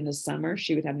in the summer.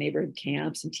 She would have neighborhood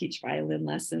camps and teach violin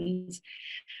lessons.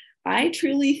 I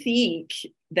truly think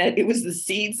that it was the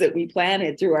seeds that we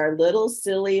planted through our little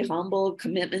silly, humble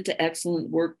commitment to excellent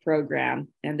work program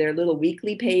and their little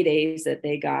weekly paydays that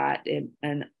they got, and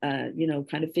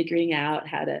kind of figuring out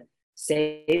how to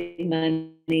save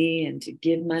money and to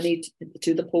give money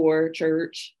to the poor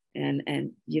church, and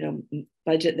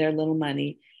budget their little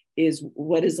money, is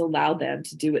what has allowed them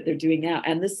to do what they're doing now.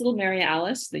 And this little Mary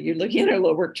Alice that you're looking at, her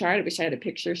little work chart, I wish I had a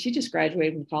picture. She just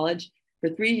graduated from college. For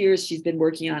 3 years, she's been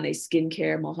working on a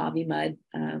skincare Mojave Mud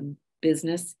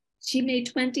business. She made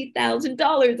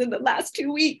 $20,000 in the last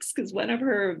 2 weeks because one of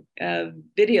her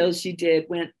videos she did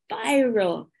went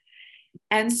viral.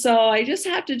 And so I just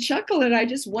have to chuckle, and I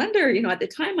just wonder, at the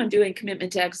time I'm doing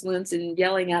commitment to excellence and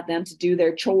yelling at them to do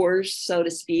their chores, so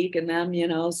to speak, and them,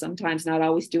 sometimes not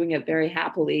always doing it very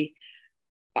happily.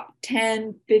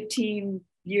 10, 15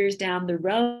 years down the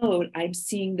road, I'm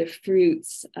seeing the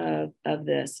fruits of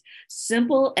this.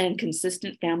 Simple and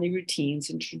consistent family routines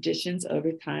and traditions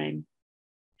over time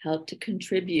help to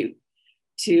contribute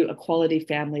to a quality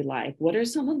family life. What are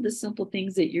some of the simple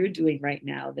things that you're doing right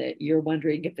now that you're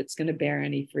wondering if it's going to bear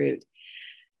any fruit?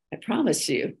 I promise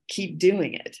you, keep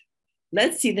doing it.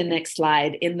 Let's see the next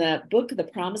slide. In the book, The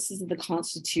Promises of the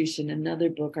Constitution, another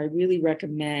book I really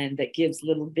recommend that gives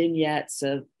little vignettes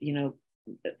of,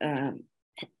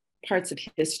 parts of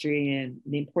history and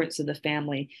the importance of the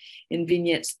family. In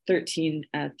vignettes 13,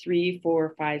 3,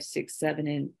 4, 5, 6,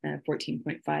 7, and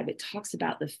 14.5, it talks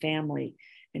about the family,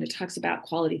 and it talks about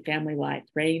quality family life,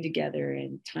 praying together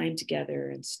and time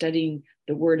together and studying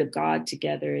the Word of God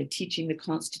together and teaching the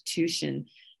Constitution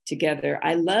together.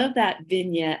 I love that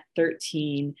vignette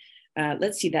 13.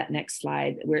 Let's see that next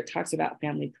slide where it talks about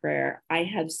family prayer. I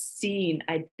have seen,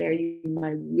 I bear you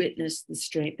my witness, the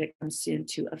strength that comes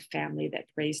into a family that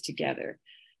prays together.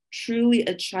 Truly,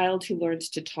 a child who learns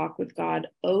to talk with God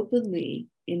openly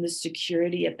in the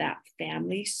security of that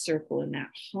family circle in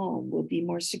that home will be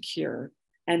more secure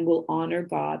and will honor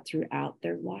God throughout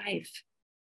their life.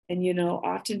 And,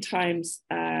 oftentimes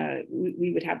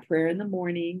we would have prayer in the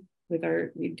morning.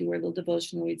 We'd do our little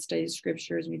devotional, we'd study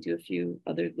scriptures, and we'd do a few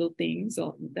other little things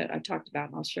that I talked about,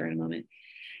 and I'll share in a moment.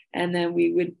 And then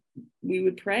we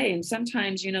would pray. And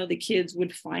sometimes, the kids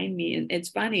would find me. And it's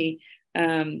funny,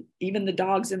 even the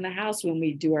dogs in the house, when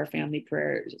we do our family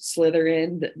prayer, slither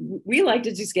in. We like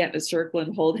to just get in a circle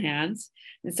and hold hands.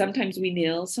 And sometimes we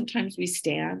kneel, sometimes we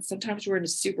stand, sometimes we're in a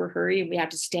super hurry and we have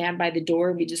to stand by the door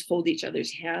and we just hold each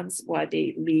other's hands while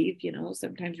they leave.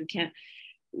 Sometimes we can't.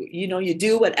 You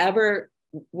do whatever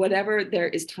there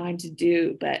is time to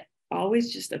do, but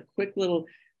always just a quick little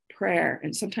prayer.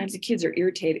 And sometimes the kids are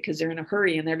irritated because they're in a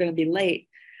hurry and they're going to be late,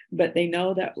 but they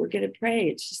know that we're going to pray.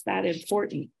 It's just that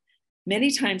important. Many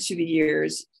times through the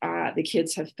years, the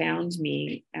kids have found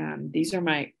me. These are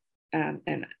my,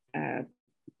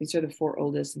 these are the 4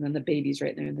 oldest, and then the baby's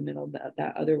right there in the middle.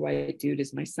 That other white dude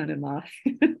is my son-in-law.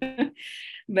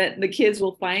 But the kids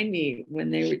will find me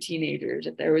when they were teenagers,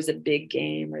 if there was a big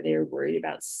game or they were worried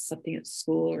about something at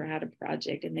school or had a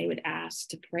project, and they would ask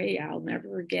to pray. I'll never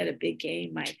forget a big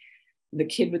game. The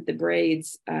kid with the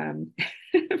braids,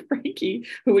 Frankie,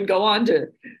 who would go on to,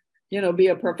 be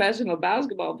a professional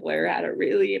basketball player, had a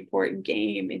really important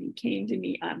game. And he came to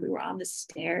me, we were on the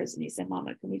stairs, and he said,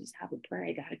 "Mama, can we just have a prayer?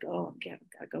 I gotta go.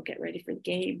 Gotta go get ready for the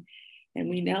game." And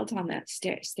we knelt on that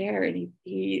stair, and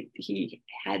he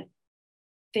had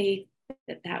faith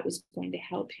that was going to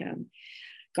help him.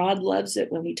 God loves it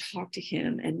when we talk to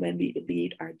him and when we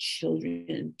lead our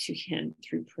children to him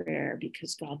through prayer,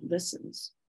 because God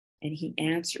listens and he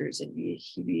answers, and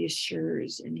he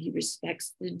reassures, and he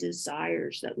respects the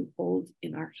desires that we hold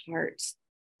in our hearts.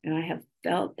 And I have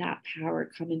felt that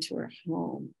power come into our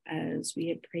home as we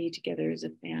have prayed together as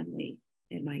a family,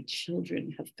 and my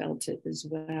children have felt it as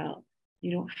well.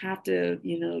 You don't have to,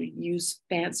 use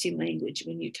fancy language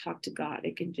when you talk to God.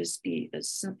 It can just be a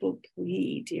simple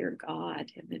plea, "Dear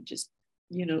God," and then just,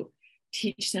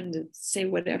 teach them to say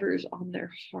whatever's on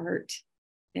their heart,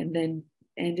 and then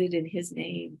end it in his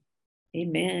name.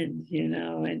 Amen.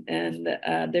 And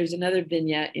there's another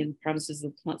vignette in Promises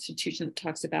of the Constitution that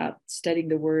talks about studying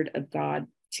the Word of God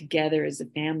together as a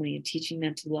family and teaching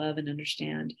them to love and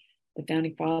understand the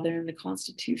Founding Father and the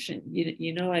Constitution.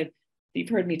 You've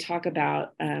heard me talk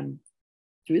about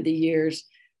through the years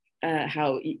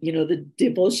how, the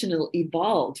devotional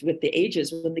evolved with the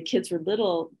ages. When the kids were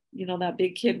little, that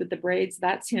big kid with the braids,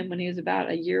 that's him when he was about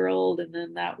a year old. And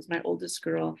then that was my oldest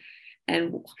girl.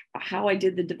 And how I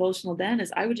did the devotional then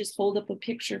is I would just hold up a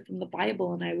picture from the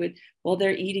Bible, and I would, while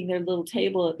they're eating their little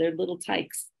table at their little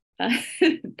tykes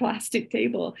plastic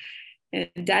table, and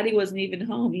Daddy wasn't even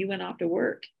home. He went off to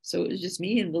work. So it was just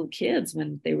me and little kids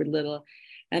when they were little.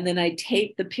 And then I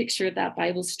taped the picture of that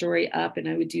Bible story up, and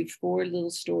I would do 4 little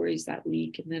stories that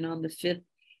week. And then on the 5th,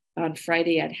 on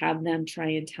Friday, I'd have them try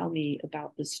and tell me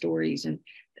about the stories. And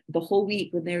the whole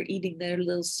week when they're eating their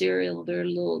little cereal, their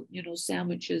little,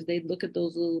 sandwiches, they'd look at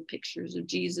those little pictures of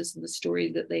Jesus and the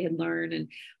stories that they had learned. And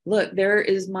look, there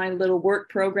is my little work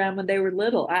program when they were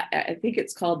little. I think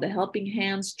it's called the Helping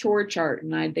Hands Chore Chart.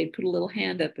 And they put a little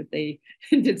hand up if they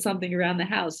did something around the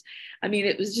house. I mean,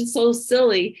 it was just so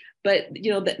silly. But,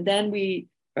 then we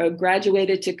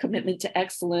graduated to commitment to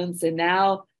excellence. And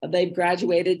now they've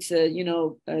graduated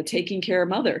to, taking care of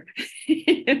mother,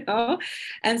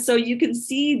 And so you can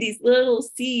see these little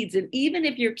seeds. And even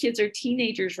if your kids are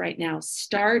teenagers right now,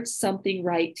 start something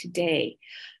right today.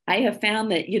 I have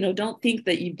found that, don't think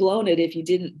that you've blown it if you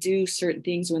didn't do certain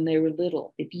things when they were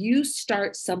little. If you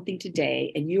start something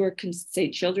today and you are, say,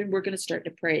 children, we're going to start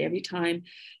to pray every time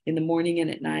in the morning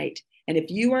and at night. And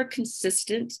if you are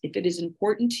consistent, if it is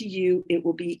important to you, it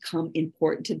will become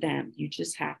important to them. You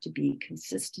just have to be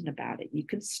consistent about it. You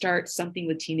can start something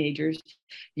with teenagers.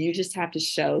 You just have to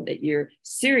show that you're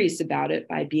serious about it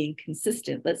by being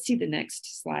consistent. Let's see the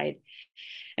next slide.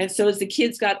 And so as the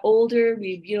kids got older,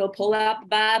 we'd, pull out the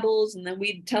Bibles, and then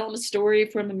we'd tell them a story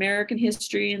from American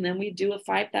history, and then we'd do a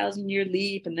 5,000-year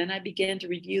leap. And then I began to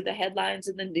review the headlines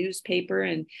in the newspaper.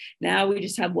 And now we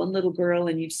just have one little girl,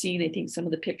 and you've seen, I think, some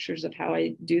of the pictures of how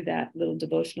I do that little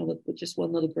devotional with just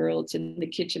one little girl. It's in the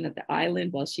kitchen at the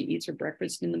island while she eats her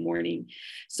breakfast in the morning.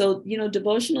 So,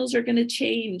 devotionals are going to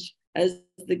change as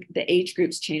the age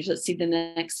groups change. Let's see the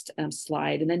next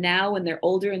slide. And then now when they're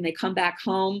older and they come back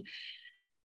home,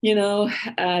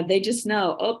 they just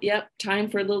know, oh, yep,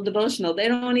 time for a little devotional. They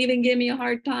don't even give me a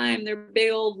hard time. They're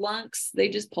big old lunks. They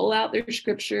just pull out their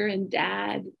scripture. And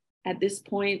Dad, at this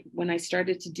point, when I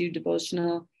started to do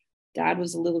devotional, Dad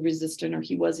was a little resistant, or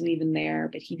he wasn't even there,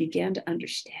 but he began to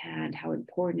understand how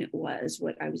important it was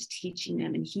what I was teaching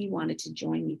them. And he wanted to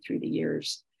join me through the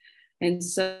years. And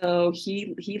so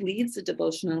he leads the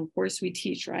devotional. Of course, we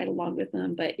teach right along with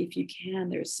them. But if you can,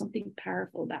 there's something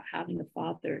powerful about having a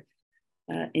father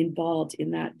involved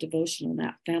in that devotional,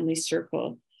 that family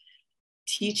circle,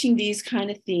 teaching these kind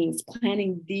of things,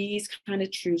 planting these kind of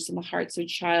truths in the hearts of a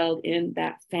child in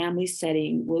that family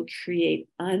setting will create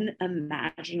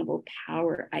unimaginable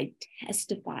power. I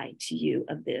testify to you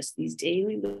of this. These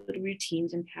daily little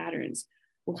routines and patterns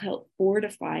will help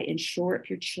fortify and shore up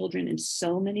your children in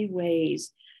so many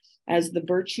ways, as the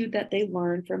virtue that they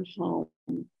learn from home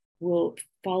will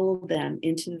follow them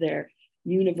into their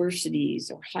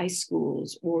universities or high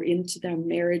schools, or into their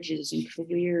marriages and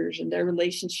careers, and their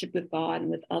relationship with God and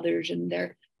with others, and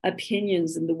their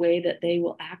opinions and the way that they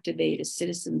will activate as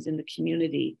citizens in the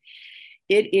community.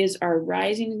 It is our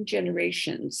rising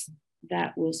generations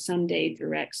that will someday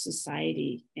direct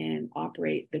society and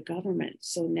operate the government.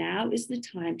 So now is the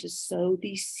time to sow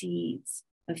these seeds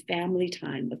of family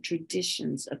time, of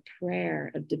traditions, of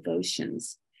prayer, of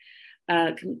devotions.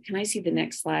 Can I see the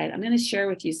next slide? I'm going to share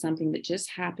with you something that just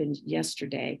happened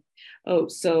yesterday. Oh,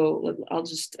 so I'll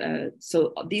just,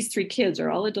 so these 3 kids are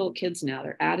all adult kids now.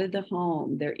 They're out of the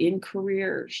home. They're in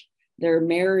careers. They're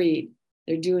married.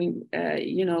 They're doing,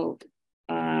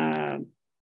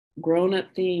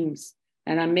 grown-up things.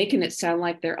 And I'm making it sound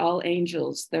like they're all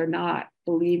angels. They're not.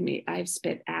 Believe me, I've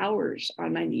spent hours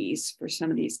on my knees for some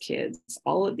of these kids,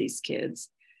 all of these kids,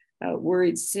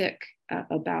 worried sick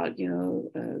about,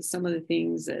 some of the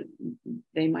things that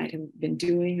they might have been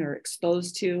doing or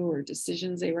exposed to, or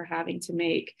decisions they were having to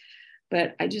make.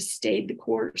 But I just stayed the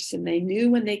course, and they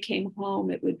knew when they came home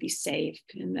it would be safe,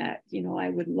 and that, I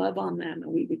would love on them,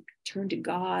 and we would turn to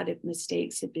God if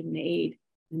mistakes had been made,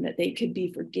 and that they could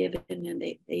be forgiven, and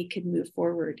they could move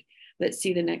forward. Let's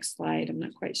see the next slide. I'm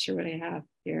not quite sure what I have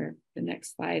here. The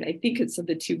next slide. I think it's of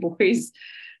the 2 boys.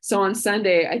 So on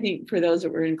Sunday, I think for those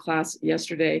that were in class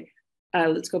yesterday,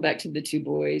 let's go back to the 2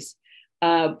 boys.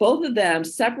 Both of them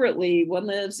separately, one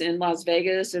lives in Las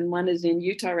Vegas and one is in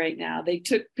Utah right now. They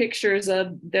took pictures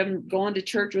of them going to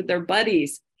church with their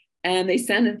buddies, and they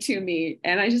sent them to me.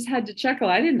 And I just had to chuckle.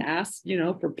 I didn't ask,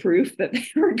 for proof that they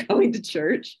were going to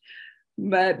church,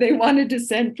 but they wanted to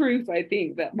send proof, I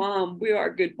think, that Mom, we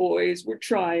are good boys. We're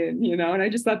trying, and I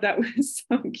just thought that was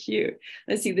so cute.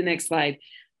 Let's see the next slide.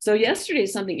 So yesterday,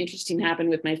 something interesting happened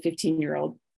with my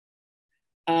 15-year-old.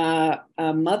 a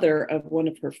mother of one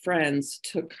of her friends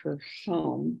took her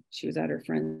home. She was at her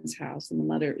friend's house, and the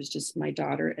mother, it was just my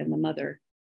daughter and the mother.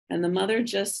 And the mother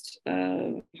just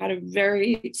had a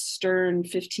very stern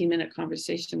 15-minute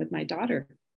conversation with my daughter,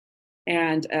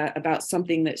 and about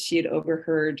something that she had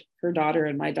overheard. Her daughter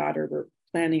and my daughter were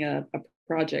planning a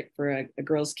project for a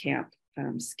girls' camp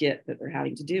skit that they're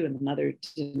having to do. And the mother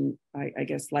didn't, I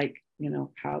guess, like,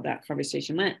 how that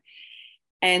conversation went.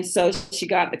 And so she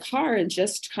got in the car and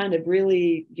just kind of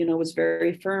really, was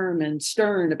very firm and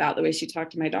stern about the way she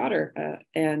talked to my daughter.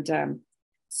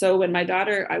 So when my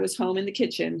daughter, I was home in the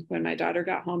kitchen, when my daughter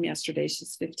got home yesterday,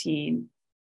 she's 15,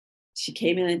 she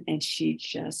came in and she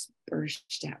just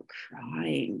burst out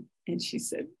crying. And she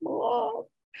said, Mom,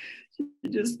 she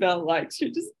just felt like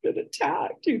she'd just been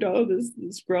attacked,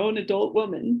 this grown adult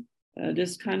woman.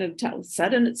 Just kind of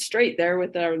setting it straight there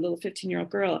with our little 15-year-old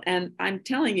girl. And I'm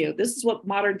telling you, this is what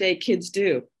modern day kids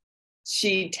do.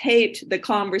 She taped the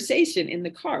conversation in the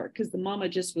car because the mama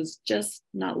was just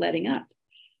not letting up.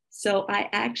 So I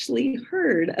actually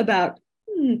heard about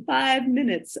 5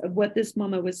 minutes of what this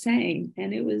mama was saying,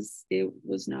 and it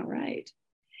was not right.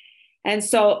 And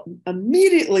so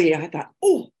immediately I thought,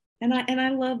 oh, and I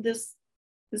love this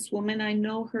woman. I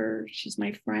know her. She's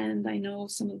my friend. I know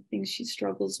some of the things she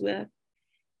struggles with.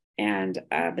 And,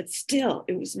 but still,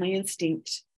 it was my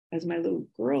instinct as my little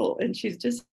girl. And she's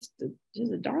just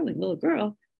a darling little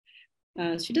girl.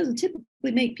 She doesn't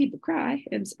typically make people cry.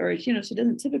 She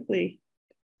doesn't typically,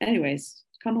 anyways,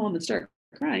 come home and start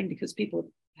crying because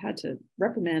people had to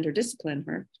reprimand or discipline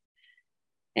her.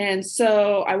 And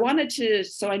so I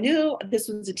knew this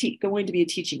was going to be a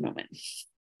teaching moment.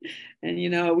 And,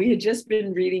 we had just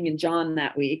been reading in John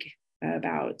that week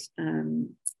about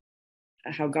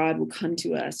how God will come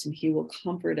to us and he will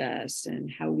comfort us,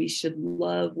 and how we should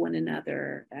love one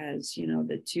another as,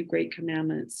 the 2 great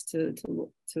commandments to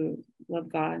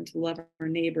love God and to love our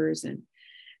neighbors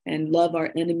and love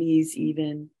our enemies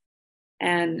even.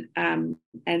 And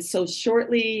so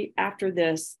shortly after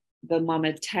this, the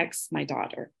mama texts my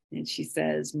daughter. And she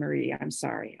says, Marie, I'm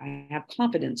sorry. I have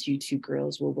confidence you 2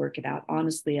 girls will work it out.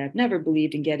 Honestly, I've never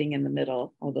believed in getting in the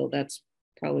middle, although that's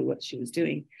probably what she was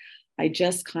doing. I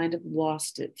just kind of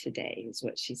lost it today, is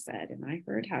what she said. And I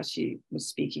heard how she was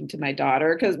speaking to my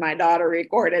daughter, because my daughter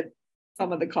recorded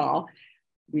some of the call.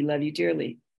 We love you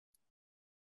dearly.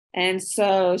 And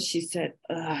so she said,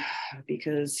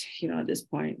 because, at this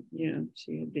point,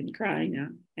 she had been crying now.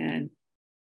 And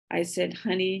I said,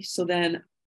 honey, so then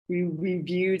we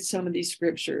reviewed some of these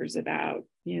scriptures about,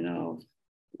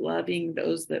 loving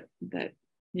those that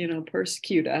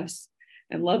persecute us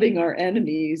and loving our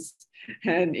enemies.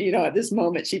 And, at this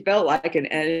moment, she felt like an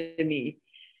enemy.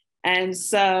 And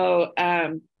so,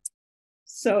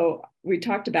 so we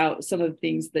talked about some of the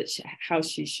things that how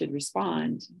she should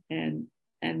respond. And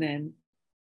then,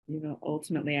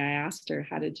 ultimately I asked her,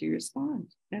 how did you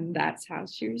respond? And that's how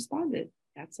she responded.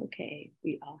 That's okay.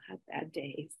 We all have bad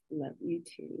days. Love you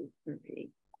too, Marie.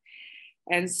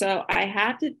 And so I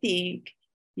had to think,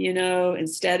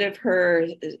 instead of her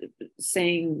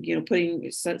saying, putting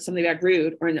something back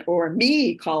rude, or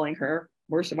me calling her,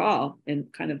 worst of all,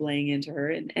 and kind of laying into her.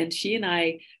 And she and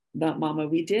I, Mama,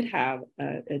 we did have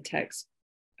a text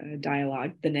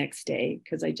dialogue the next day,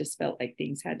 because I just felt like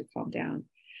things had to calm down.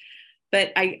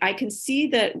 But I can see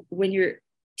that when you're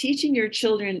teaching your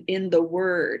children in the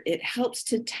word, it helps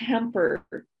to temper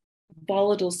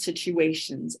volatile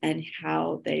situations and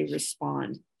how they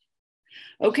respond.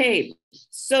 Okay,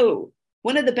 so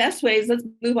one of the best ways, let's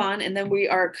move on, and then we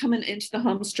are coming into the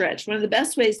home stretch. One of the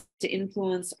best ways to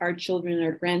influence our children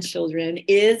or grandchildren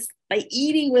is by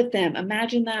eating with them.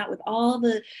 Imagine that, with all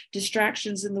the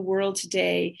distractions in the world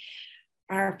today,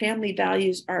 our family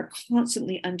values are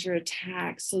constantly under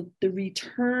attack. So the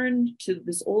return to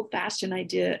this old-fashioned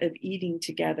idea of eating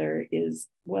together is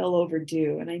well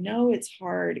overdue. And I know it's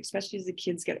hard, especially as the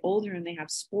kids get older and they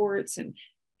have sports and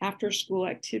after-school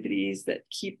activities that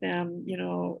keep them,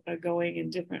 going in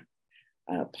different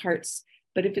parts.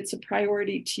 But if it's a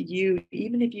priority to you,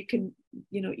 even if you can,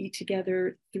 eat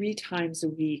together 3 times a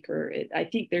week, I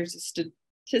think there's a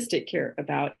statistic here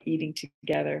about eating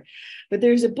together. But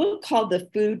there's a book called The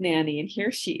Food Nanny, and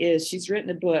here she is. She's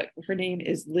written a book. Her name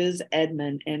is Liz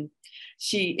Edmond, and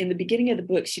in the beginning of the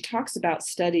book, she talks about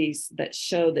studies that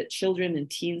show that children and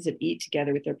teens that eat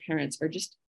together with their parents are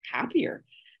just happier.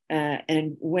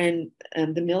 And when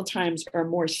the meal times are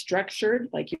more structured,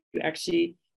 like you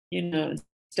actually,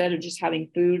 instead of just having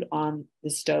food on the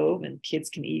stove and kids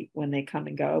can eat when they come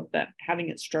and go, but having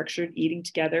it structured, eating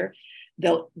together,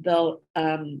 there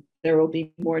will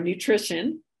be more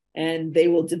nutrition, and they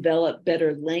will develop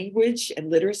better language and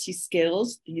literacy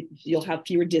skills. You'll have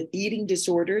fewer eating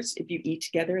disorders if you eat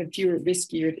together, and fewer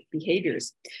riskier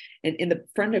behaviors. And in the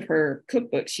front of her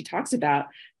cookbook, she talks about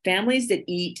families that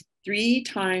eat 3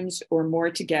 times or more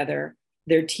together.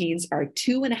 Their teens are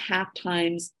 2.5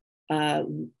 times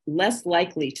less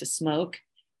likely to smoke,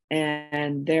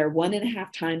 and they're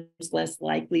 1.5 times less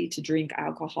likely to drink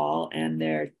alcohol, and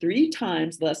they're 3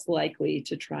 times less likely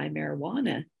to try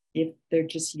marijuana if they're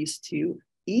just used to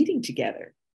eating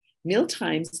together. Meal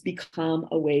times become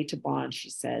a way to bond, she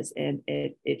says, and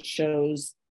it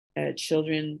shows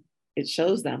children, it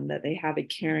shows them that they have a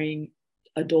caring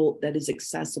adult that is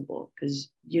accessible, because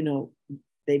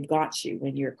they've got you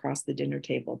when you're across the dinner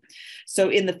table. So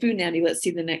in the Food Nanny, let's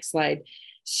see the next slide.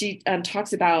 She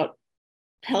talks about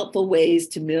helpful ways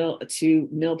to meal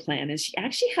plan, and she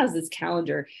actually has this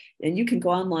calendar, and you can go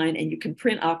online and you can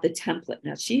print off the template.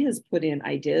 Now, she has put in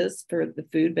ideas for the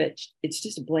food, but it's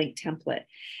just a blank template,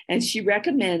 and she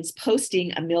recommends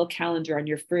posting a meal calendar on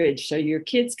your fridge so your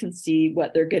kids can see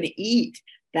what they're going to eat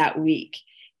that week.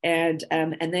 And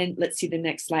then let's see the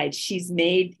next slide. She's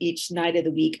made each night of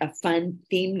the week a fun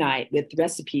theme night with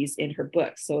recipes in her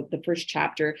book. So the first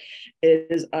chapter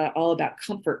is all about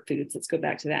comfort foods. Let's go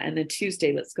back to that. And then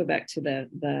Tuesday, let's go back to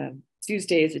the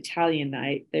Tuesday is Italian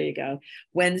night. There you go.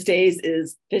 Wednesdays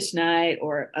is fish night,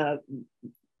 or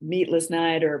meatless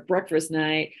night, or breakfast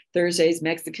night. Thursday's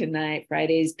Mexican night.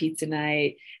 Friday's pizza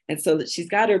night. And so that she's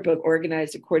got her book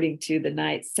organized according to the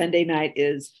nights. Sunday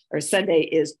is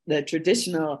the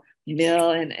traditional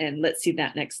meal. And let's see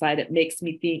that next slide. It makes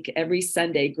me think every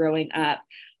Sunday growing up,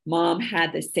 Mom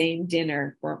had the same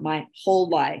dinner for my whole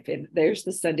life. And there's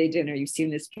the Sunday dinner. You've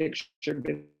seen this picture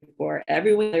before.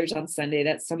 Everyone there's on Sunday.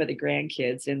 That's some of the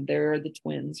grandkids, and there are the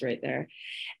twins right there.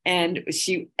 And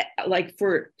she, like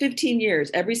for 15 years,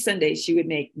 every Sunday, she would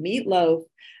make meatloaf,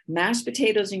 mashed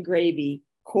potatoes and gravy,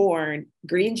 corn,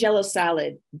 green Jello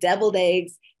salad, deviled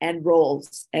eggs, and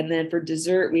rolls. And then for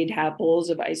dessert, we'd have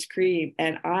bowls of ice cream.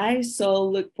 And I so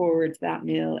look forward to that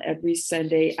meal every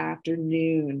Sunday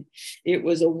afternoon. It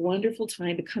was a wonderful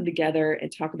time to come together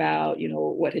and talk about,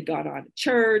 what had gone on at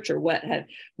church, or what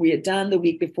we had done the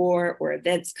week before, or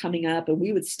events coming up. And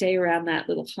we would stay around that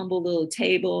humble little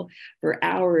table for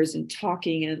hours and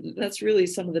talking. And that's really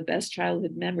some of the best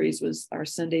childhood memories, was our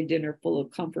Sunday dinner full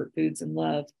of comfort foods and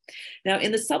love. Now,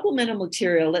 in the supplemental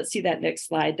material, let's see that next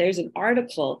slide. There's an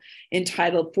article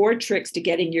entitled 4 Tricks to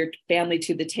Getting Your Family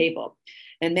to the Table.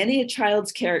 And many a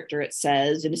child's character, it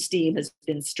says, and esteem has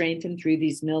been strengthened through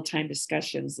these mealtime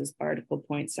discussions, this article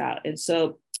points out. And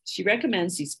so she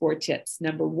recommends these 4 tips.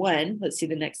 Number 1, let's see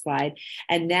the next slide,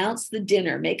 announce the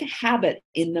dinner. Make a habit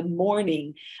in the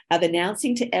morning of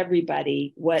announcing to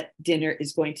everybody what dinner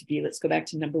is going to be. Let's go back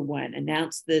to number 1,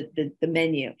 announce the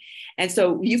menu. And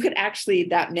so you could actually,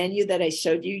 that menu that I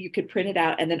showed you, you could print it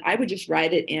out, and then I would just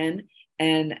write it in.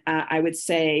 And I would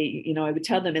say, I would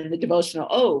tell them in the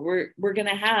devotional, we're going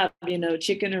to have,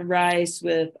 chicken and rice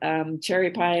with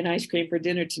cherry pie and ice cream for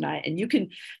dinner tonight. And you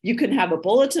can have a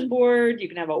bulletin board, you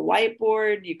can have a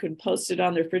whiteboard, you can post it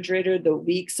on the refrigerator the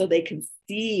week so they can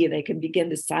see, they can begin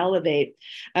to salivate.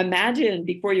 Imagine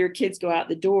before your kids go out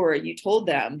the door, you told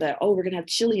them that, we're going to have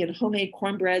chili and homemade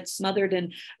cornbread smothered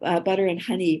in butter and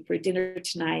honey for dinner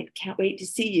tonight. Can't wait to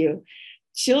see you.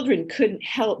 Children couldn't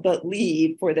help but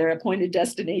leave for their appointed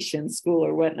destination, school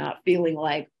or whatnot, feeling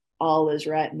like all is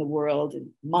right in the world,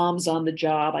 and Mom's on the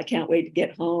job. I can't wait to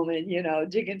get home and,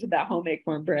 dig into that homemade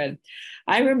cornbread.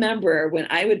 I remember when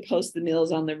I would post the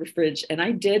meals on the fridge, and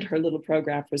I did her little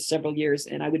program for several years,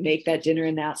 and I would make that dinner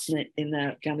announcement in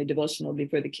the family devotional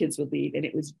before the kids would leave. And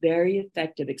it was very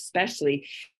effective, especially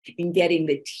in getting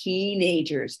the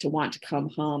teenagers to want to come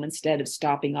home instead of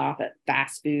stopping off at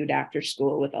fast food after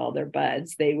school with all their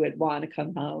buds. They would want to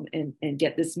come home and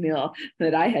get this meal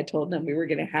that I had told them we were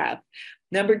going to have.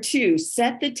 Number 2,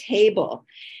 set the table.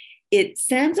 It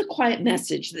sends a quiet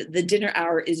message that the dinner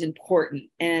hour is important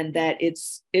and that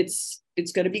it's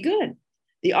going to be good.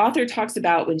 The author talks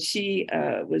about when she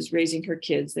was raising her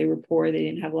kids, they were poor, they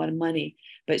didn't have a lot of money,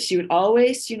 but she would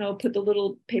always, put the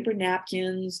little paper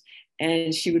napkins,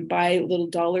 and she would buy little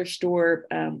dollar store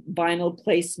vinyl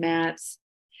placemats.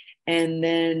 And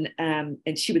then,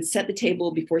 and she would set the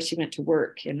table before she went to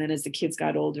work. And then as the kids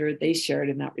got older, they shared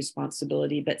in that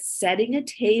responsibility. But setting a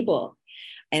table,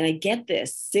 and I get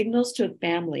this, signals to a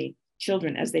family,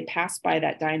 children, as they pass by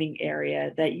that dining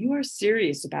area, that you are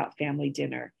serious about family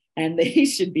dinner. And they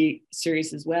should be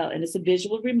serious as well. And it's a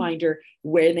visual reminder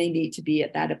where they need to be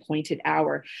at that appointed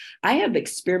hour. I have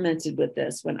experimented with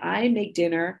this. When I make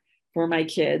dinner, for my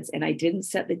kids, and I didn't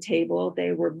set the table.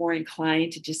 They were more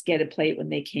inclined to just get a plate when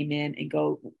they came in and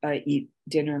go eat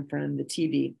dinner in front of the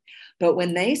TV. But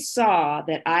when they saw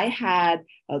that I had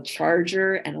a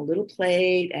charger and a little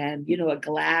plate and, a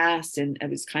glass, and it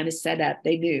was kind of set up,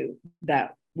 they knew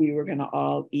that we were going to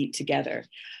all eat together.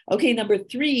 Okay, number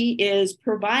 3 is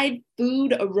provide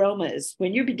food aromas.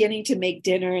 When you're beginning to make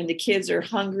dinner and the kids are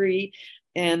hungry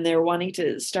and they're wanting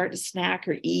to start to snack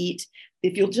or eat,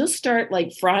 if you'll just start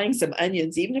like frying some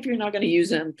onions, even if you're not going to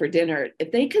use them for dinner,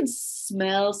 if they can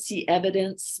smell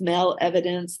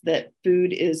evidence that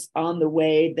food is on the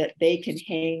way, that they can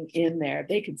hang in there,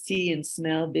 they can see and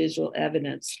smell visual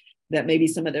evidence that maybe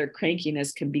some of their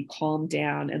crankiness can be calmed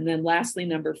down. And then lastly,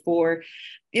 number 4,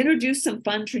 introduce some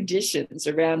fun traditions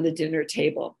around the dinner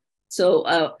table.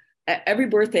 So every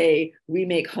birthday, we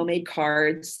make homemade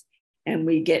cards and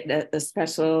we get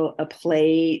a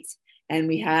plate, and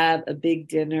we have a big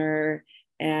dinner.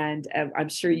 And I'm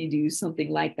sure you do something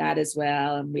like that as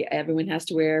well. And everyone has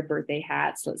to wear birthday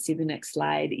hats. Let's see the next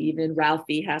slide. Even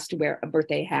Ralphie has to wear a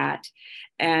birthday hat.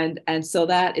 And so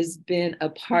that has been a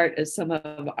part of some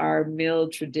of our meal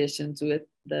traditions with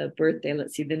the birthday.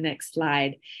 Let's see the next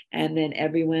slide. And then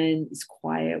everyone is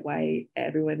quiet while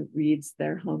everyone reads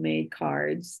their homemade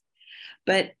cards.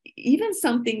 But even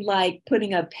something like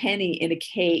putting a penny in a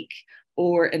cake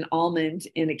or an almond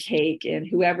in a cake, and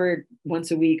whoever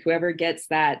once a week, whoever gets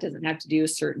that doesn't have to do a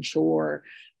certain chore,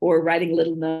 or writing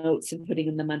little notes and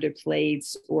putting them under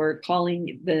plates, or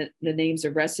calling the names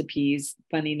of recipes,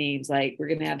 funny names like we're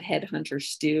going to have headhunter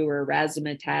stew or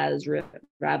razzmatazz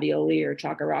ravioli or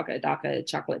chakaraka daka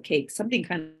chocolate cake, something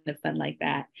kind of fun like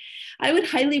that. I would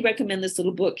highly recommend this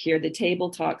little book here, the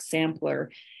Table Talk Sampler.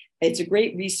 It's a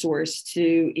great resource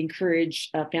to encourage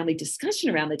family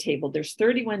discussion around the table. There's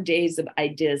 31 days of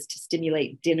ideas to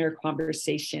stimulate dinner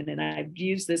conversation. And I've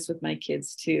used this with my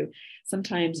kids too.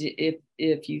 Sometimes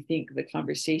if you think the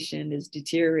conversation is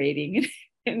deteriorating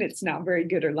and it's not very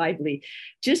good or lively,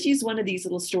 just use one of these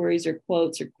little stories or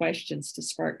quotes or questions to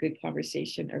spark good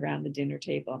conversation around the dinner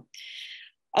table.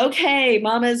 Okay,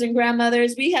 mamas and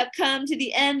grandmothers, we have come to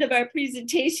the end of our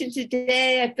presentation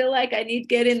today. I feel like I need to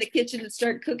get in the kitchen and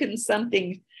start cooking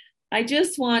something. I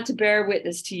just want to bear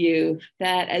witness to you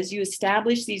that as you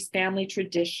establish these family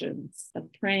traditions of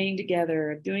praying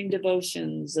together, of doing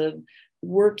devotions, of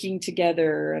working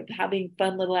together, of having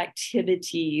fun little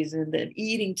activities, and of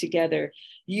eating together,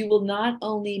 you will not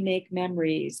only make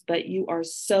memories, but you are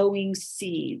sowing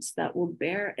seeds that will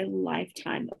bear a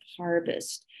lifetime of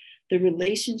harvest. The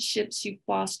relationships you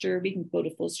foster, we can go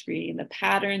to full screen, the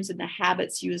patterns and the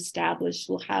habits you establish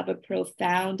will have a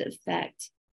profound effect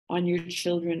on your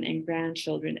children and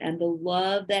grandchildren. And the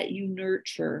love that you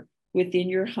nurture within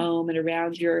your home and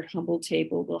around your humble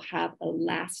table will have a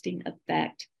lasting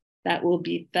effect that will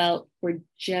be felt for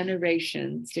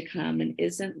generations to come. And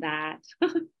isn't that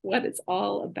what it's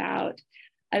all about?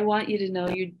 I want you to know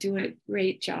you're doing a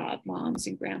great job, moms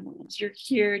and grandmoms. You're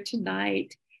here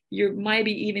tonight. You might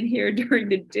be even here during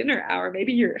the dinner hour.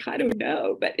 Maybe I don't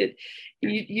know, but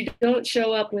you don't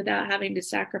show up without having to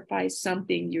sacrifice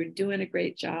something. You're doing a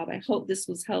great job. I hope this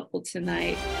was helpful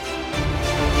tonight.